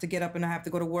 I have to get up and I have to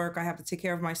go to work. I have to take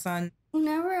care of my son.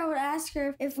 Whenever I would ask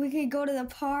her if we could go to the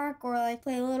park or like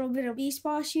play a little bit of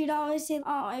baseball, she'd always say,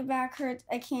 "Oh, my back hurts.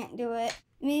 I can't do it."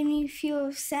 It made me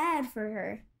feel sad for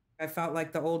her. I felt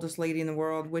like the oldest lady in the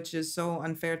world, which is so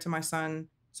unfair to my son,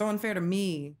 so unfair to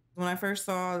me. When I first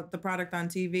saw the product on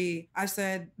TV, I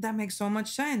said, that makes so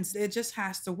much sense. It just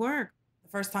has to work. The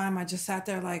first time I just sat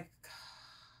there like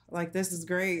this is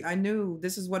great. I knew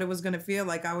this is what it was going to feel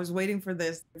like. I was waiting for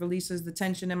this. It releases the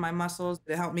tension in my muscles.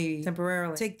 It helped me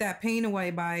temporarily take that pain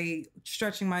away by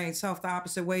stretching myself the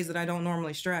opposite ways that I don't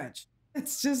normally stretch.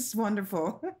 It's just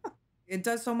wonderful. It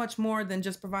does so much more than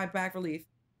just provide back relief.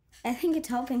 I think it's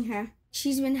helping her.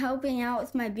 She's been helping out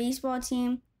with my baseball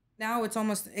team. Now it's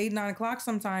almost 8, 9 o'clock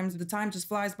sometimes. The time just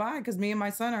flies by because me and my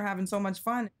son are having so much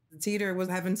fun. The Teeter was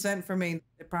heaven sent for me.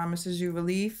 It promises you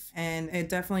relief, and it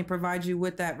definitely provides you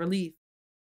with that relief.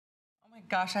 Oh my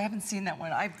gosh, I haven't seen that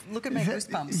one. Look at my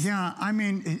goosebumps. Yeah, I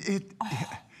mean,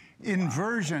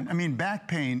 inversion, I mean, back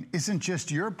pain isn't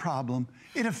just your problem.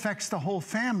 It affects the whole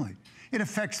family. It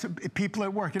affects people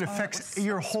at work. It affects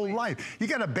your whole life. You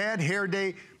got a bad hair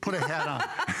day, put a hat on.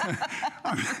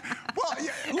 Well,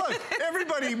 look,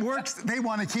 everybody works. They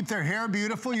want to keep their hair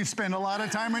beautiful. You spend a lot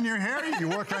of time on your hair. You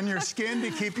work on your skin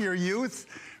to keep your youth,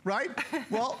 right?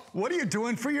 Well, what are you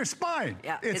doing for your spine?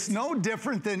 Yeah, it's no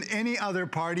different than any other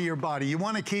part of your body. You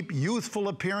want to keep youthful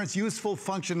appearance, youthful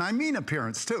function. I mean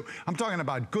appearance, too. I'm talking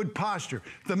about good posture,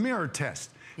 the mirror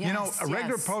test. You know, a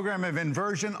regular program of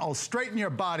inversion will straighten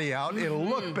your body out. It'll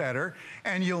look better,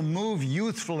 and you'll move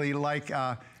youthfully like,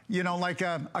 you know, like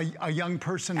a young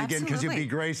person again because you'll be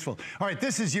graceful. All right,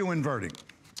 this is you inverting.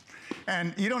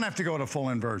 And you don't have to go to full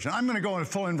inversion. I'm going to go into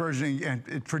full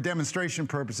inversion for demonstration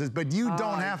purposes, but you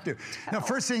don't have to. Now,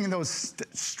 first thing, those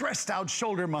stressed out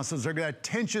shoulder muscles, that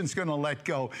tension's going to let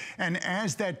go. And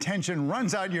as that tension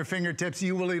runs out your fingertips,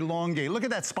 you will elongate. Look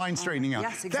at that spine straightening out.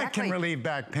 Yes, exactly. That can relieve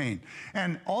back pain.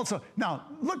 And also, now,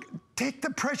 look, take the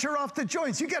pressure off the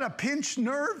joints. You got a pinched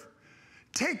nerve?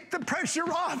 take the pressure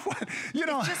off. You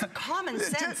know, it's just common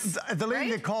sense. The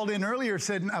lady right? that called in earlier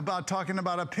said about talking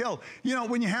about a pill. You know,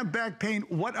 when you have back pain,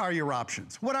 what are your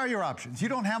options? What are your options? You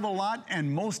don't have a lot,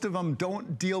 and most of them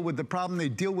don't deal with the problem. They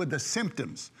deal with the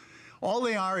symptoms. All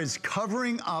they are is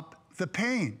covering up the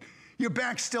pain. Your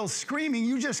back's still screaming,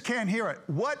 you just can't hear it.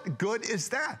 What good is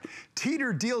that?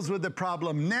 Teeter deals with the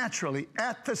problem naturally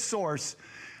at the source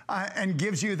and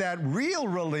gives you that real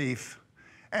relief.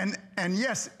 And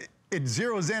yes, it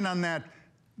zeroes in on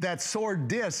that sore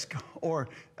disc or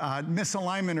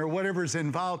misalignment or whatever's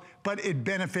involved, but it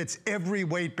benefits every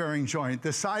weight-bearing joint.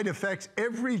 The side effects,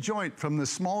 every joint, from the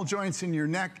small joints in your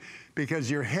neck,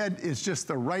 because your head is just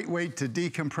the right weight to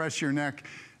decompress your neck,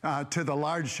 to the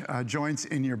large joints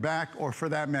in your back, or for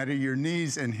that matter, your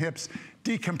knees and hips,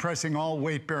 decompressing all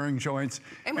weight-bearing joints.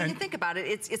 And when you think about it,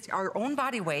 it's our own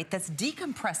body weight that's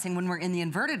decompressing when we're in the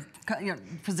inverted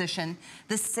position,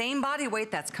 the same body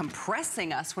weight that's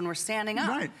compressing us when we're standing up.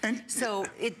 Right. And so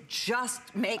it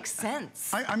just makes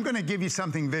sense. I'm going to give you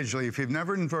something visually. If you've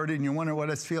never inverted and you wonder what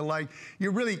it feels like,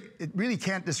 it really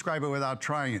can't describe it without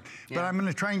trying it. Yeah. But I'm going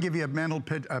to try and give you a mental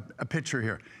picture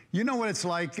here. You know what it's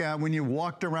like when you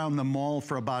walked around the mall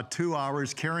for about 2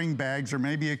 hours carrying bags, or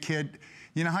maybe a kid.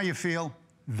 You know how you feel?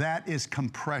 That is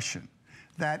compression.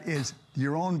 That is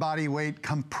your own body weight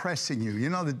compressing you. You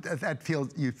know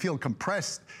you feel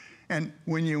compressed. And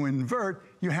when you invert,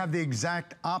 you have the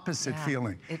exact opposite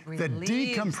feeling. The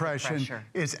decompression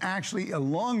is actually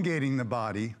elongating the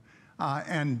body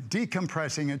and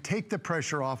decompressing it, take the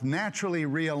pressure off, naturally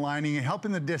realigning it,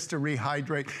 helping the disc to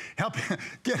rehydrate, helping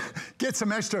get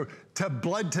some extra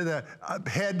blood to the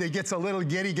head. It gets a little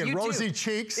giddy, get rosy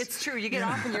cheeks. It's true. You get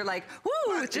off and you're like,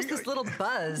 woo, it's just this little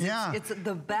buzz. Yeah. It's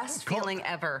the best feeling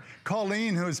ever.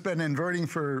 Colleen, who's been inverting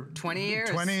for 20 years.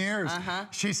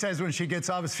 She says when she gets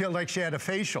off, it feels like she had a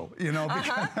facial, you know. No,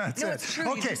 it's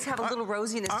true. You just have a little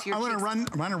rosiness to your cheeks. I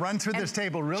want to run through this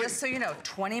table really. Just so you know,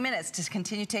 20 minutes to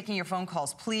continue taking your phone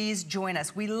calls. Please join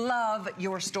us. We love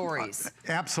your stories.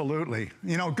 Absolutely.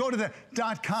 You know, go to the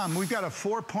 .com. We've got a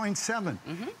 4.7.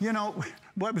 You know,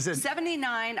 what was it?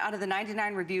 79 out of the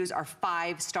 99 reviews are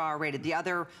 5-star rated. The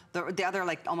other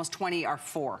like almost 20 are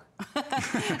 4.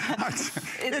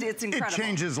 It's incredible. It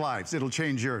changes lives. It'll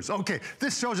change yours. Okay,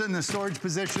 this shows it in the storage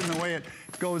position, the way it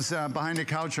goes behind a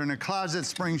couch or in a closet,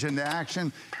 springs into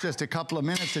action. Just a couple of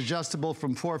minutes, adjustable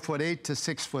from 4'8" to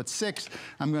 6'6".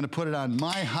 I'm going to put it on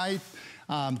my height.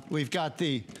 We've got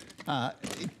the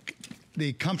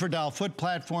ComforTrak foot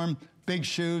platform, big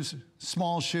shoes,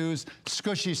 small shoes,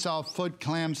 squishy soft foot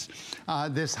clamps.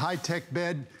 This high-tech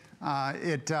bed,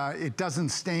 it doesn't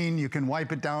stain. You can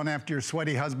wipe it down after your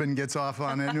sweaty husband gets off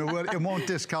on it. It won't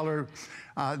discolor.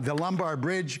 The lumbar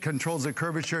bridge controls the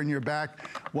curvature in your back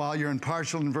while you're in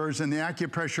partial inversion. The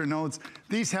acupressure nodes,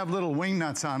 these have little wing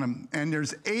nuts on them, and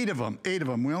there's 8 of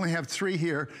them. We only have 3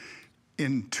 here,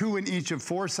 2 in each of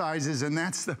 4 sizes, and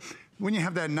that's when you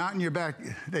have that knot in your back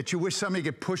that you wish somebody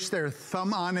could push their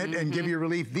thumb on it and give you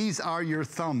relief, these are your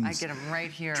thumbs. I get them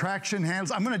right here. Traction handles.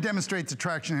 I'm going to demonstrate the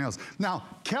traction handles. Now,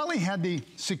 Kelly had the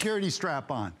security strap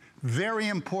on. Very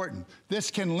important. This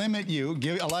can limit you,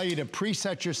 allow you to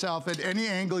preset yourself at any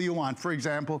angle you want. For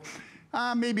example,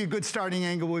 maybe a good starting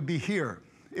angle would be here.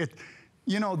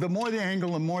 You know, the more the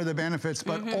angle, the more the benefits,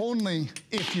 but only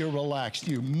if you're relaxed.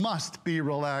 You must be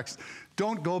relaxed.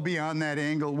 Don't go beyond that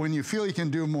angle. When you feel you can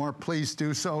do more, please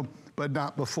do so, but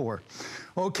not before.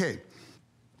 Okay,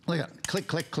 look at click,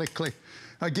 click, click, click.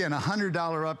 Again,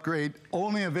 $100 upgrade,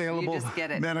 only available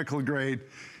medical grade.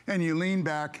 And you lean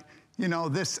back. You know,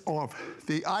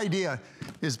 the idea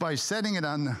is by setting it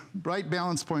on the right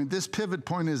balance point, this pivot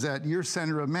point is at your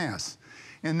center of mass.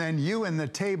 And then you and the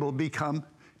table become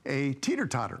a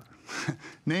teeter-totter,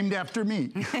 named after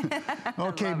me.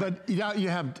 Okay, but you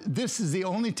have, this is the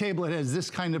only table that has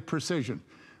this kind of precision.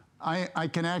 I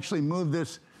can actually move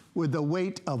this with the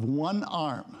weight of one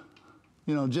arm,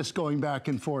 you know, just going back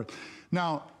and forth.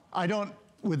 Now, I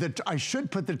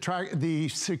should put the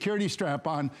security strap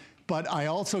on, but I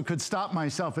also could stop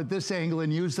myself at this angle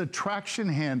and use the traction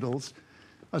handles,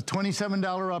 a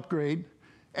 $27 upgrade,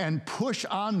 and push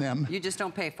on them. You just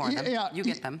don't pay for them. Yeah, you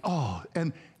get them. Oh,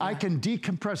 and I can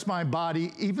decompress my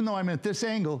body, even though I'm at this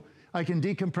angle, I can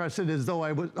decompress it as though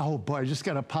I was, oh boy, I just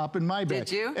got a pop in my back.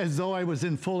 Did you? As though I was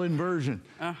in full inversion.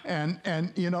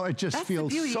 And you know, it just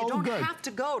feels so good. You don't have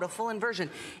to go to full inversion.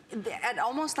 At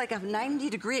almost like a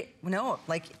 90-degree,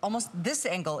 like almost this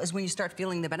angle is when you start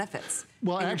feeling the benefits.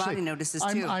 Well, and actually, your body notices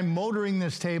too. I'm motoring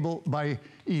this table by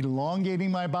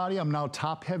elongating my body. I'm now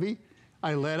top heavy.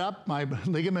 I let up, my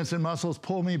ligaments and muscles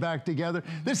pull me back together.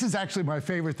 This is actually my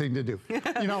favorite thing to do.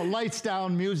 You know, lights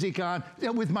down, music on.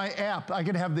 With my app, I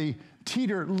can have the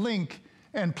Teeter link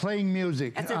and playing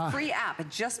music. It's a free app.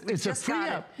 It's a free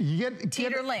app. You get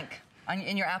Teeter link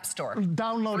in your app store.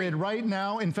 Download it right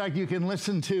now. In fact, you can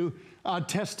listen to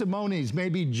testimonies,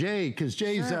 maybe Jay, because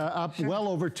Jay's up well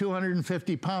over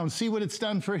 250 pounds. See what it's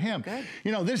done for him. Good.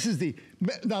 You know, this is the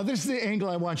angle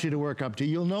I want you to work up to.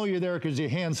 You'll know you're there because your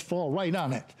hands fall right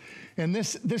on it. And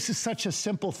this is such a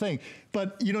simple thing.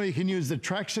 But, you know, you can use the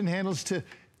traction handles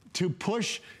to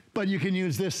push, but you can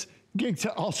use this gig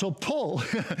to also pull,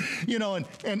 you know,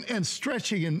 and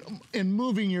stretching and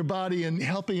moving your body and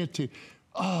helping it to,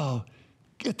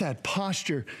 get that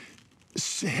posture.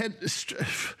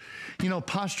 You know,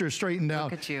 posture straightened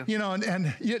out. Look at you. You know,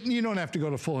 and you don't have to go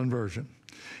to full inversion.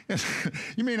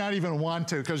 You may not even want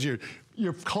to, because your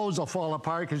clothes will fall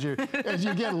apart, because as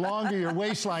you get longer, your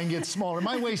waistline gets smaller.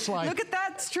 My waistline. Look at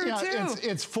that, it's true too.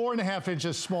 It's 4.5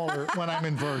 inches smaller when I'm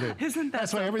inverted. Isn't that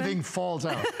That's why everything falls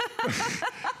out.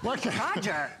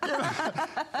 Roger.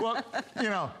 Well, you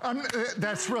know,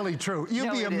 that's really true.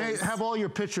 You'll be amazed. Have all your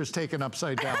pictures taken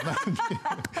upside down.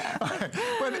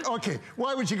 But okay,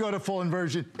 why would you go to full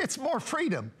inversion? It's more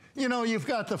freedom. You know, you've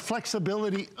got the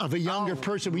flexibility of a younger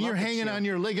person. When you're hanging on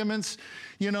your ligaments,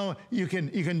 you know, you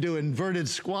can do inverted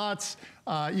squats.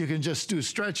 You can just do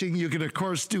stretching. You can, of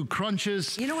course, do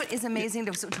crunches. You know what is amazing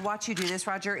to watch you do this,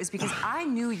 Roger, is because I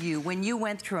knew you when you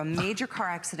went through a major car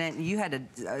accident and you had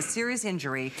a serious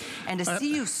injury, and to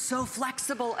see you so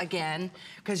flexible again,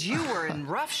 because you were in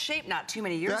rough shape not too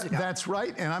many years ago. That's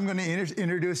right, and I'm going to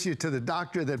introduce you to the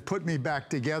doctor that put me back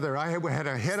together. I had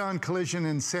a head-on collision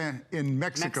in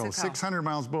Mexico, 600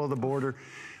 miles below the border.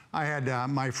 I had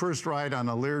my first ride on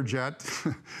a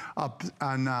Learjet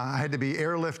I had to be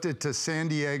airlifted to San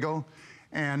Diego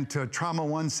and to Trauma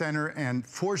One Center. And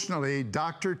fortunately,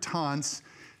 Dr. Tantz,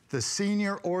 the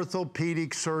senior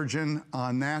orthopedic surgeon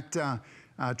on that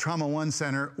Trauma One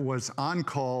Center, was on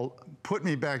call, put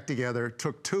me back together,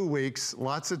 took 2 weeks,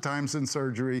 lots of times in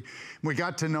surgery. We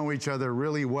got to know each other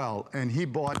really well. And he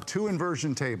bought 2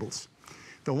 inversion tables.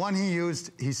 The one he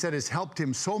used, he said, has helped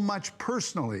him so much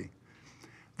personally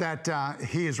that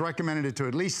he has recommended it to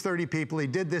at least 30 people. He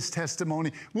did this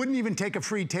testimony, wouldn't even take a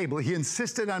free table. He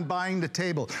insisted on buying the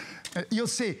table. You'll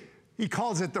see, he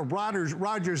calls it the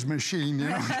Rogers machine, you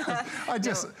know.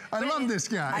 I love this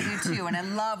guy. I do too, and I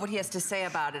love what he has to say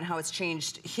about it and how it's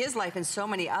changed his life and so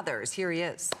many others. Here he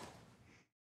is.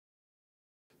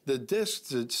 The discs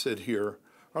that sit here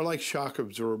are like shock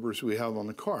absorbers we have on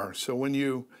the car. So when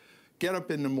you get up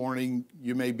in the morning,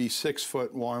 you may be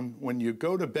 6'1". When you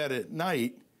go to bed at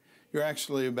night, you're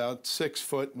actually about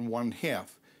 6'1½".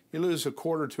 You lose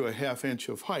 1/4 to 1/2 inch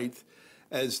of height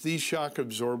as these shock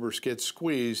absorbers get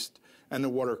squeezed and the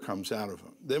water comes out of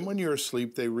them. Then when you're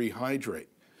asleep, they rehydrate.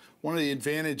 One of the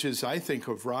advantages, I think,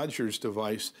 of Roger's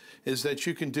device is that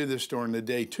you can do this during the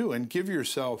day too and give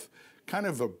yourself kind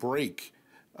of a break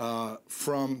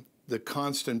from the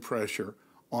constant pressure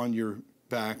on your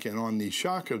back and on these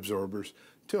shock absorbers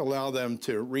to allow them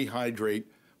to rehydrate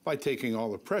by taking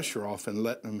all the pressure off and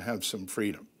letting them have some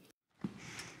freedom.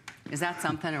 Is that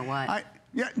something or what?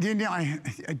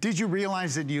 Did you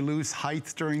realize that you lose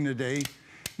height during the day?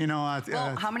 You know,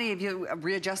 well, how many of you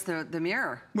readjust the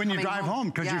mirror? When you drive home,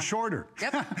 because you're shorter.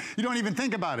 Yep. You don't even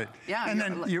think about it. Yeah. And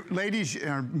then you, ladies,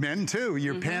 men too,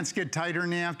 your pants get tighter in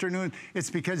the afternoon.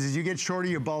 It's because as you get shorter,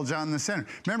 you bulge out in the center.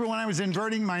 Remember when I was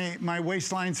inverting, my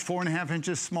waistline's 4.5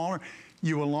 inches smaller?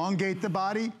 You elongate the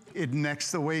body, it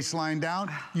necks the waistline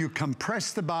down. You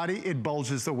compress the body, it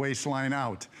bulges the waistline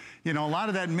out. You know, a lot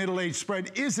of that middle-age spread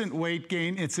isn't weight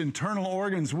gain, it's internal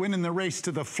organs winning the race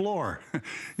to the floor.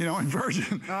 You know,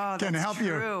 inversion can help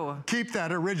you keep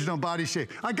that original body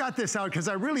shape. I got this out because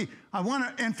I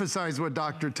want to emphasize what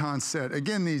Dr. Tantz said.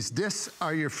 Again, these discs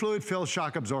are your fluid-filled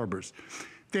shock absorbers.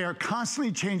 They are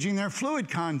constantly changing their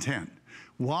fluid content.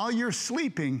 While you're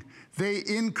sleeping, they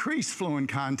increase fluid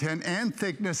content and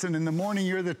thickness, and in the morning,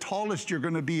 you're the tallest you're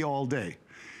gonna be all day.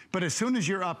 But as soon as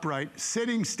you're upright,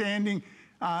 sitting, standing,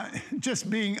 just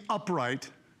being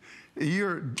upright,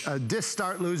 your discs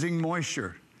start losing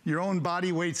moisture. Your own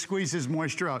body weight squeezes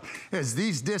moisture out. As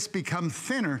these discs become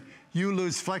thinner, you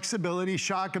lose flexibility,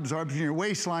 shock absorption, your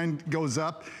waistline goes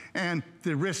up, and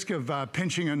the risk of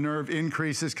pinching a nerve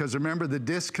increases, because remember, the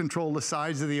discs control the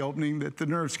size of the opening that the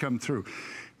nerves come through.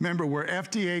 Remember, we're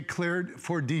FDA cleared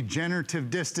for degenerative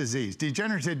disc disease.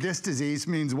 Degenerative disc disease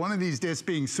means one of these discs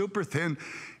being super thin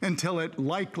until it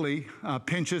likely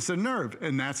pinches a nerve,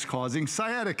 and that's causing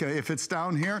sciatica. If it's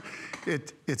down here,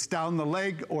 it's down the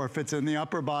leg, or if it's in the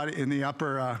upper body, in the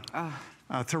upper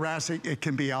thoracic, it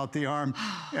can be out the arm.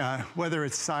 Whether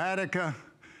it's sciatica,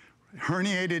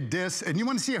 herniated disc, and you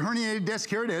want to see a herniated disc,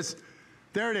 here it is.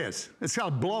 There it is. It's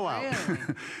called blowout. Really?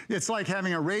 It's like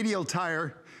having a radial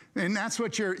tire, and that's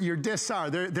what your discs are.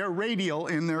 They're radial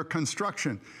in their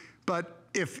construction. But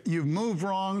if you move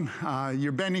wrong,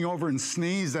 you're bending over and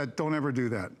sneeze, don't ever do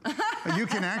that. You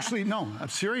can actually, no,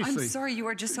 seriously. I'm sorry, you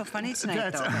are just so funny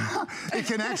tonight, though. It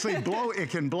can actually blow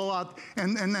out,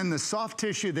 and then the soft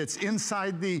tissue that's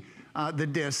inside the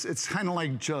disc, it's kind of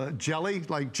like jelly,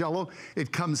 like Jell-O.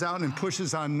 It comes out and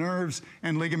pushes on nerves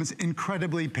and ligaments,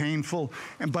 incredibly painful.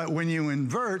 But when you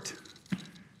invert,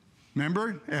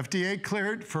 remember, FDA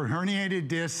cleared for herniated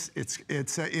discs.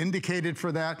 It's indicated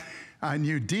for that. And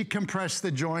you decompress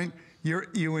the joint.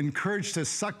 You encourage to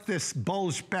suck this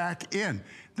bulge back in.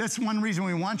 That's one reason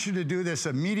we want you to do this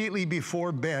immediately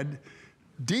before bed.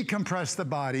 Decompress the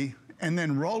body, and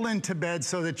then roll into bed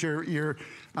so that your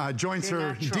joints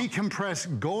are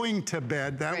decompressed going to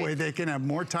bed. That way they can have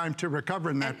more time to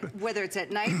recover in that. And whether it's at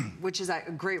night, which is a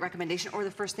great recommendation, or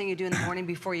the first thing you do in the morning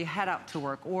before you head out to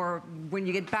work, or when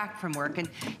you get back from work and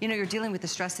you're dealing with the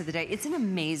stress of the day, it's an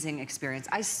amazing experience.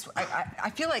 I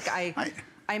feel like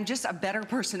I'm just a better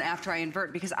person after I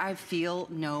invert because I feel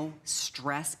no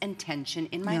stress and tension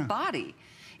in my body.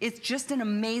 It's just an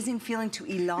amazing feeling to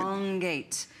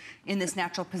elongate in this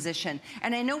natural position.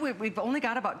 And I know we've only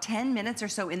got about 10 minutes or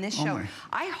so in this show.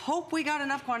 I hope we got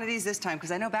enough quantities this time, because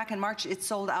I know back in March it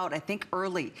sold out, I think,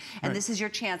 early. And this is your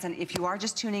chance. And if you are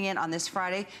just tuning in on this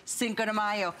Friday, Cinco de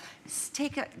Mayo,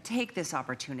 take this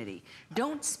opportunity.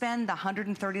 Don't spend the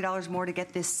 $130 more to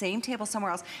get this same table somewhere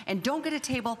else. And don't get a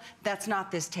table that's not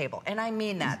this table. And I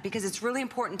mean that, because it's really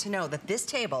important to know that this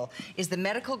table is the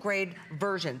medical grade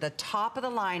version, the top of the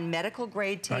line medical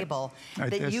grade table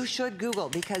that you should Google,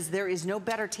 because there is no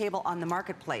better table on the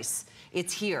marketplace.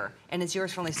 It's here, and it's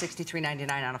yours for only $63.99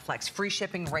 on a Flex. Free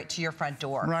shipping right to your front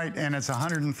door. Right, and it's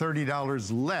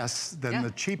 $130 less than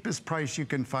the cheapest price you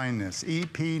can find this.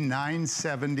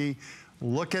 EP970,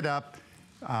 look it up.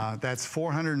 That's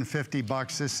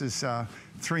 $450. This is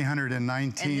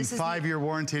 $319. 5-year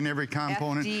warranty in every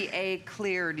component. FDA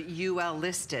cleared, UL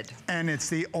listed. And it's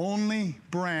the only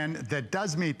brand that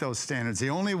does meet those standards.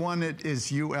 The only one that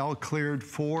is UL cleared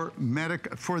for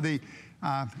the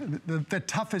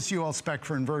toughest UL spec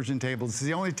for inversion tables. It's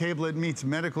the only table that meets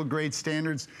medical grade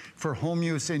standards for home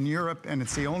use in Europe, and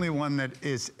it's the only one that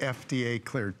is FDA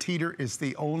cleared. Teeter is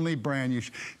the only brand you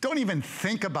don't even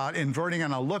think about inverting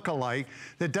on a look-alike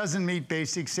that doesn't meet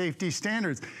basic safety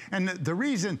standards. And the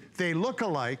reason they look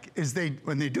alike is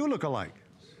when they do look alike,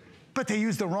 but they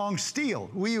use the wrong steel.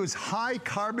 We use high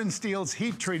carbon steels,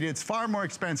 heat treated. It's far more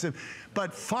expensive,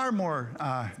 but far more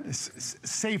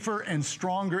safer and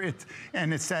stronger.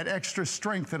 And it's that extra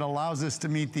strength that allows us to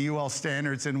meet the UL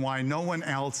standards, and why no one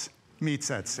else meets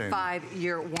that standard.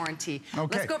 5-year warranty.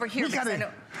 Okay. Let's go over here, because I know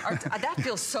that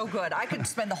feels so good. I could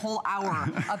spend the whole hour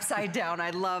upside down.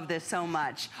 I love this so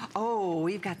much. Oh,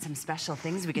 we've got some special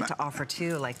things we get to offer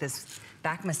too, like this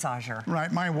back massager.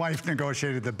 Right, my wife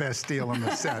negotiated the best deal on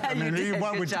the set. I mean,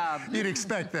 you'd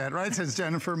expect that, right? Says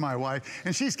Jennifer, my wife.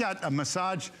 And she's got a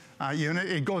massage unit.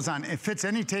 It goes on, it fits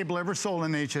any table ever sold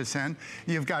in HSN.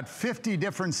 You've got 50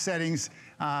 different settings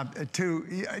to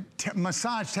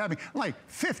massage tapping, like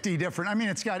 50 different. I mean,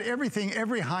 it's got everything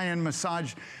every high-end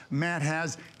massage mat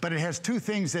has, but it has two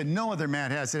things that no other mat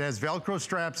has. It has Velcro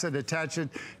straps that attach it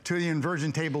to the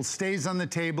inversion table, stays on the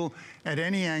table at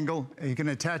any angle. You can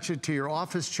attach it to your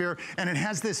office chair, and it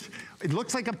has this, it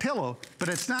looks like a pillow, but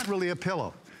it's not really a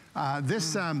pillow.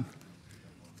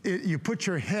 You put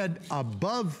your head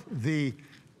above the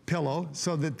pillow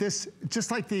so that this,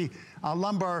 just like the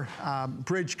lumbar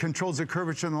bridge controls the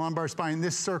curvature in the lumbar spine,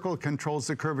 this circle controls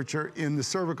the curvature in the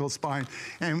cervical spine.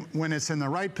 And when it's in the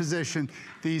right position,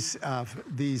 these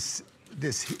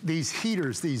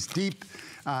heaters, these deep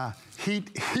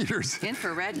heaters.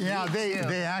 Infrared heat, yeah,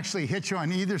 they actually hit you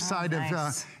on either side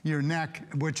of your neck,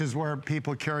 which is where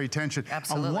people carry tension.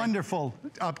 Absolutely. A wonderful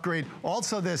upgrade.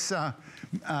 Also this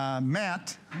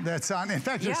mat that's on, in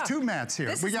fact, there's two mats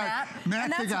here. We got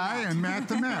Matt the guy and Matt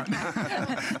the mat.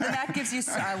 The mat gives you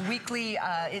weekly,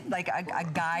 like a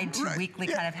guide to weekly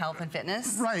kind of health and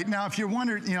fitness. Right, now if you're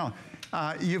wondering,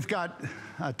 you've got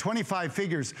 25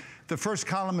 figures. The first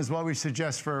column is what we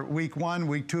suggest for week 1,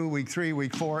 week 2, week 3,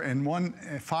 week 4, and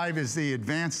 5 is the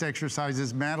advanced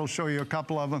exercises. Matt will show you a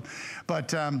couple of them.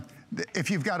 But if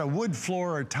you've got a wood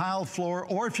floor or tile floor,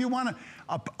 or if you want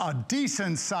a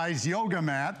decent sized yoga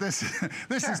mat, this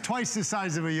is twice the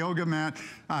size of a yoga mat,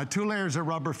 2 layers of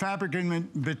rubber, fabric in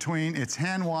between, it's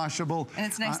hand washable. And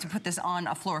it's nice to put this on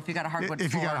a floor if you got a hardwood floor.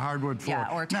 If you got a hardwood floor.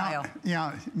 Yeah, or a tile.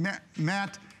 Now,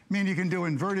 Matt, I mean, you can do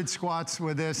inverted squats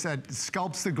with this. That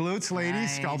sculpts the glutes, ladies.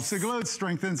 Nice. Sculpts the glutes,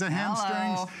 strengthens the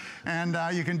hamstrings. And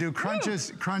you can do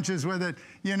crunches with it.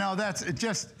 You know, that's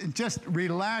just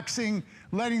relaxing,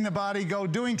 letting the body go,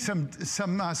 doing some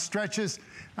stretches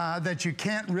that you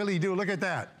can't really do. Look at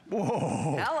that.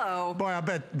 Whoa. Hello. Boy, I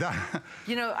bet that.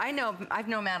 You know, I've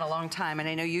known Matt a long time, and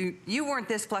I know you weren't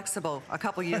this flexible a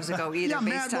couple years ago either. Yeah,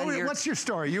 Matt, what's your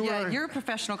story? You're a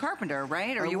professional carpenter,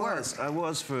 right? Or I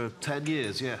was for 10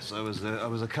 years, yes. I was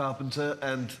a carpenter,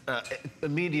 and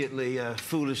immediately,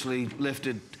 foolishly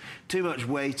lifted too much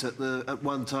weight at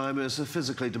one time. It was a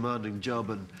physically demanding job,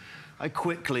 and I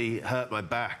quickly hurt my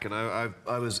back, and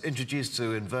I was introduced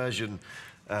to inversion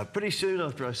pretty soon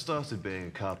after I started being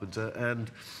a carpenter,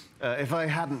 and if I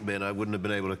hadn't been, I wouldn't have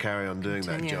been able to carry on doing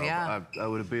that job. Yeah. I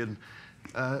would have been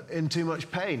in too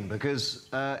much pain because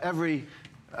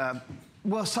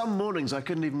well, some mornings I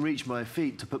couldn't even reach my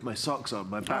feet to put my socks on.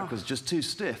 My back was just too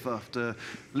stiff after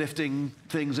lifting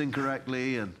things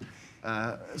incorrectly, and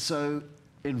so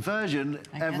inversion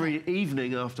every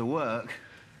evening after work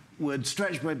would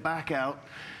stretch my back out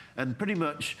and pretty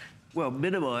much, well,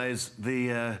 minimize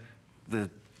the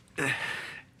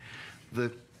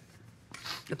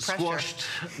squashed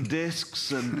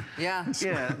discs and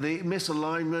the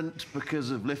misalignment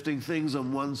because of lifting things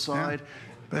on one side.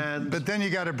 But then you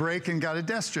got a break and got a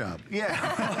desk job.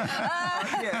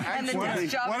 And the desk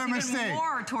job is even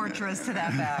more torturous to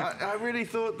that back. I really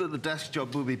thought that the desk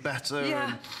job would be better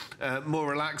and more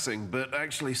relaxing, but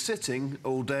actually sitting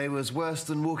all day was worse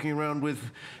than walking around with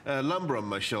lumbar on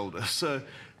my shoulder. So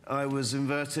I was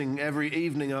inverting every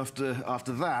evening after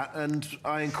that, and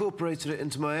I incorporated it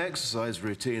into my exercise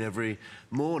routine every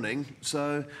morning.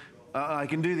 So I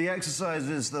can do the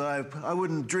exercises that I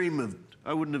wouldn't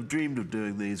have dreamed of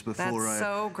doing these before. That's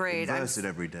so great. Inverted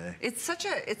every day. It's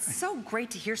so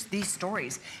great to hear these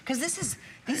stories, because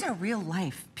these are real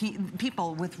life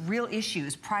people with real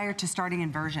issues prior to starting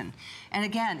inversion. And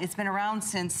again, it's been around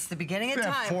since the beginning of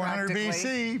time. 400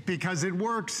 BC, because it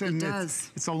works, and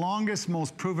it's the longest,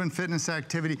 most proven fitness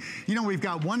activity. You know, we've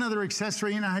got one other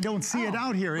accessory, and I don't see it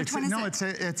out here. Which one is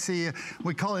it? It's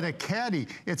we call it a caddy.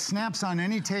 It snaps on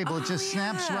any table. It just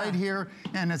snaps right here,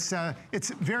 and it's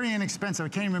very inexpensive. I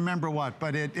can't even remember what,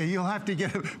 but you'll have to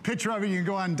get a picture of it. You can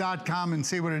go on .com and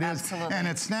see what it is. Absolutely. And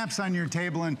it snaps on your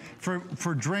table, and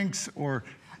for drinks or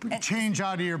change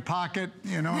out of your pocket,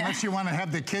 you know, unless you want to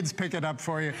have the kids pick it up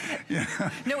for you.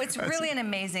 No, it's really an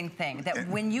amazing thing that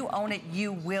when you own it,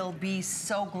 you will be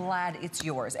so glad it's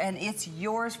yours, and it's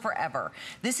yours forever.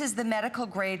 This is the medical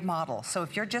grade model. So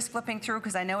if you're just flipping through,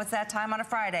 because I know it's that time on a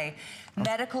Friday,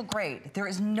 medical grade. There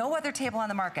is no other table on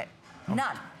the market,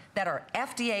 none, that are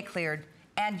FDA cleared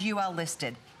and UL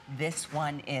listed. This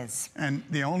one is. And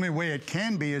the only way it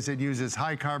can be is it uses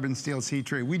high carbon steel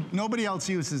C-tray. Nobody else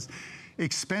uses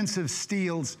expensive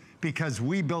steels because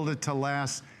we build it to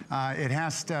last.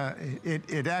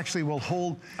 It actually will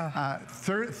hold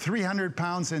 300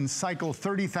 pounds and cycle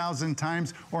 30,000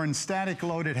 times, or in static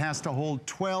load, it has to hold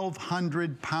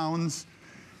 1,200 pounds.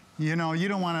 You know, you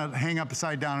don't want to hang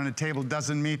upside down on a table.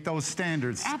 Doesn't meet those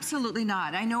standards. Absolutely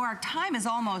not. I know our time is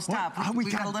almost up. We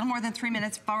got a little more than 4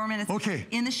 minutes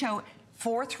in the show.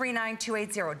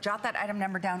 439280. Jot that item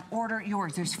number down. Order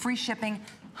yours. There's free shipping.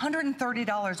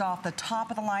 $130 off the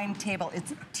top of the line table.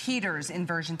 It's Teeter's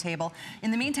inversion table. In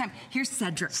the meantime, here's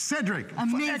Cedric. Cedric,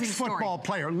 amazing ex-football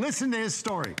player. Listen to his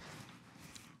story.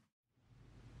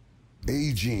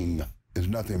 Aging is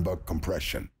nothing but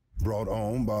compression, brought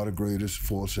on by the greatest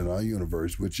force in our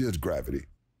universe, which is gravity.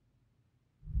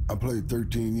 I played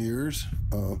 13 years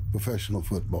of professional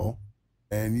football,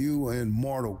 and you in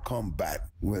mortal combat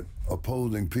with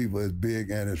opposing people as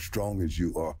big and as strong as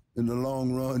you are. In the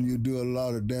long run, you do a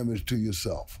lot of damage to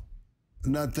yourself.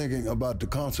 Not thinking about the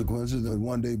consequences of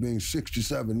one day being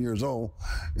 67 years old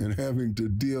and having to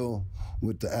deal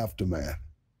with the aftermath.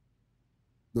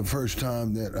 The first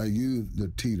time that I used the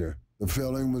Teeter, the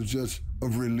feeling was just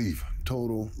of relief,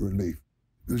 total relief.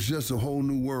 It was just a whole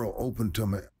new world open to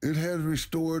me. It has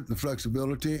restored the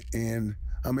flexibility, and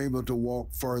I'm able to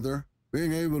walk further.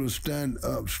 Being able to stand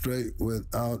up straight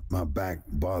without my back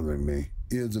bothering me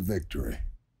is a victory.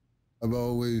 I've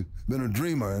always been a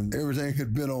dreamer, and everything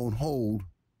had been on hold.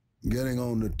 Getting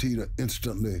on the Teeter,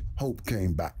 instantly, hope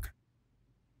came back.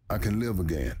 I can live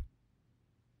again.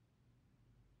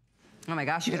 Oh my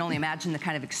gosh, you can only imagine the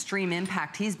kind of extreme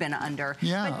impact he's been under.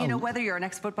 Yeah. But you know, whether you're an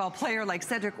ex-football player like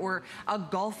Cedric, or a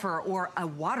golfer, or a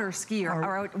water skier,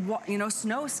 or a, you know,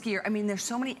 snow skier, I mean, there's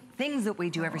so many things that we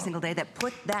do every single day that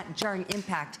put that jarring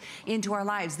impact into our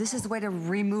lives. This is the way to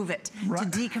remove it, to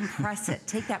decompress it,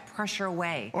 take that pressure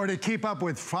away. Or to keep up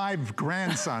with 5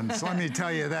 grandsons, let me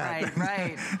tell you that.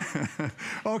 Right.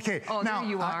 Okay, oh, now, there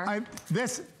you are.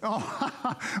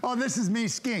 this is me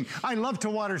skiing. I love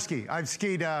to water ski. I've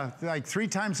skied like 3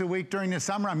 times a week during the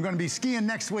summer. I'm going to be skiing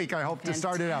next week. I hope to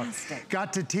start it out.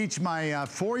 Got to teach my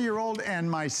 4-year-old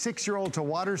and my 6-year-old to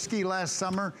water ski last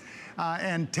summer.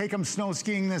 And take them snow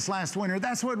skiing this last winter.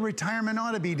 That's what retirement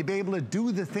ought to be able to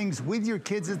do the things with your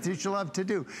kids that you love to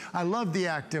do. I love the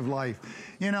active life,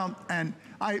 you know, and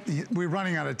we're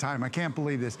running out of time. I can't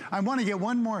believe this. I want to get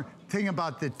one more thing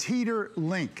about the Teeter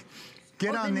link.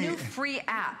 Get on the new free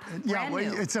app. Yeah,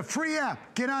 it's a free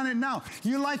app. Get on it now.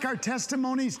 You like our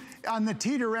testimonies? On the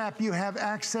Teeter app, you have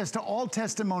access to all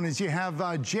testimonies. You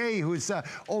have Jay, who's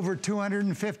over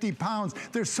 250 pounds.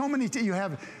 There's so many. You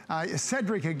have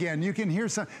Cedric again. You can hear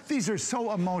some. These are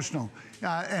so emotional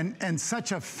and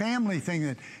such a family thing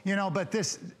that, you know, but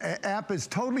this app is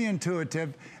totally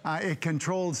intuitive. It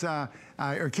controls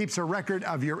or keeps a record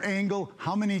of your angle,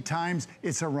 how many times.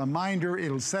 It's a reminder.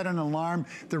 It'll set an alarm.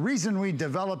 The reason we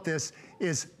developed this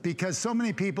is because so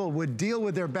many people would deal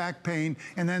with their back pain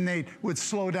and then they would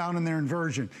slow down in their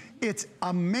inversion. It's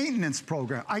a maintenance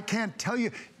program. I can't tell you,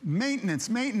 maintenance.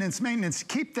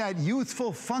 Keep that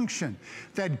youthful function,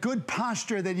 that good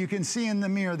posture that you can see in the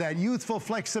mirror, that youthful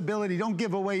flexibility. Don't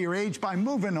give away your age by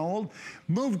moving old.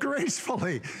 Move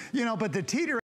gracefully. You know, but the Teeter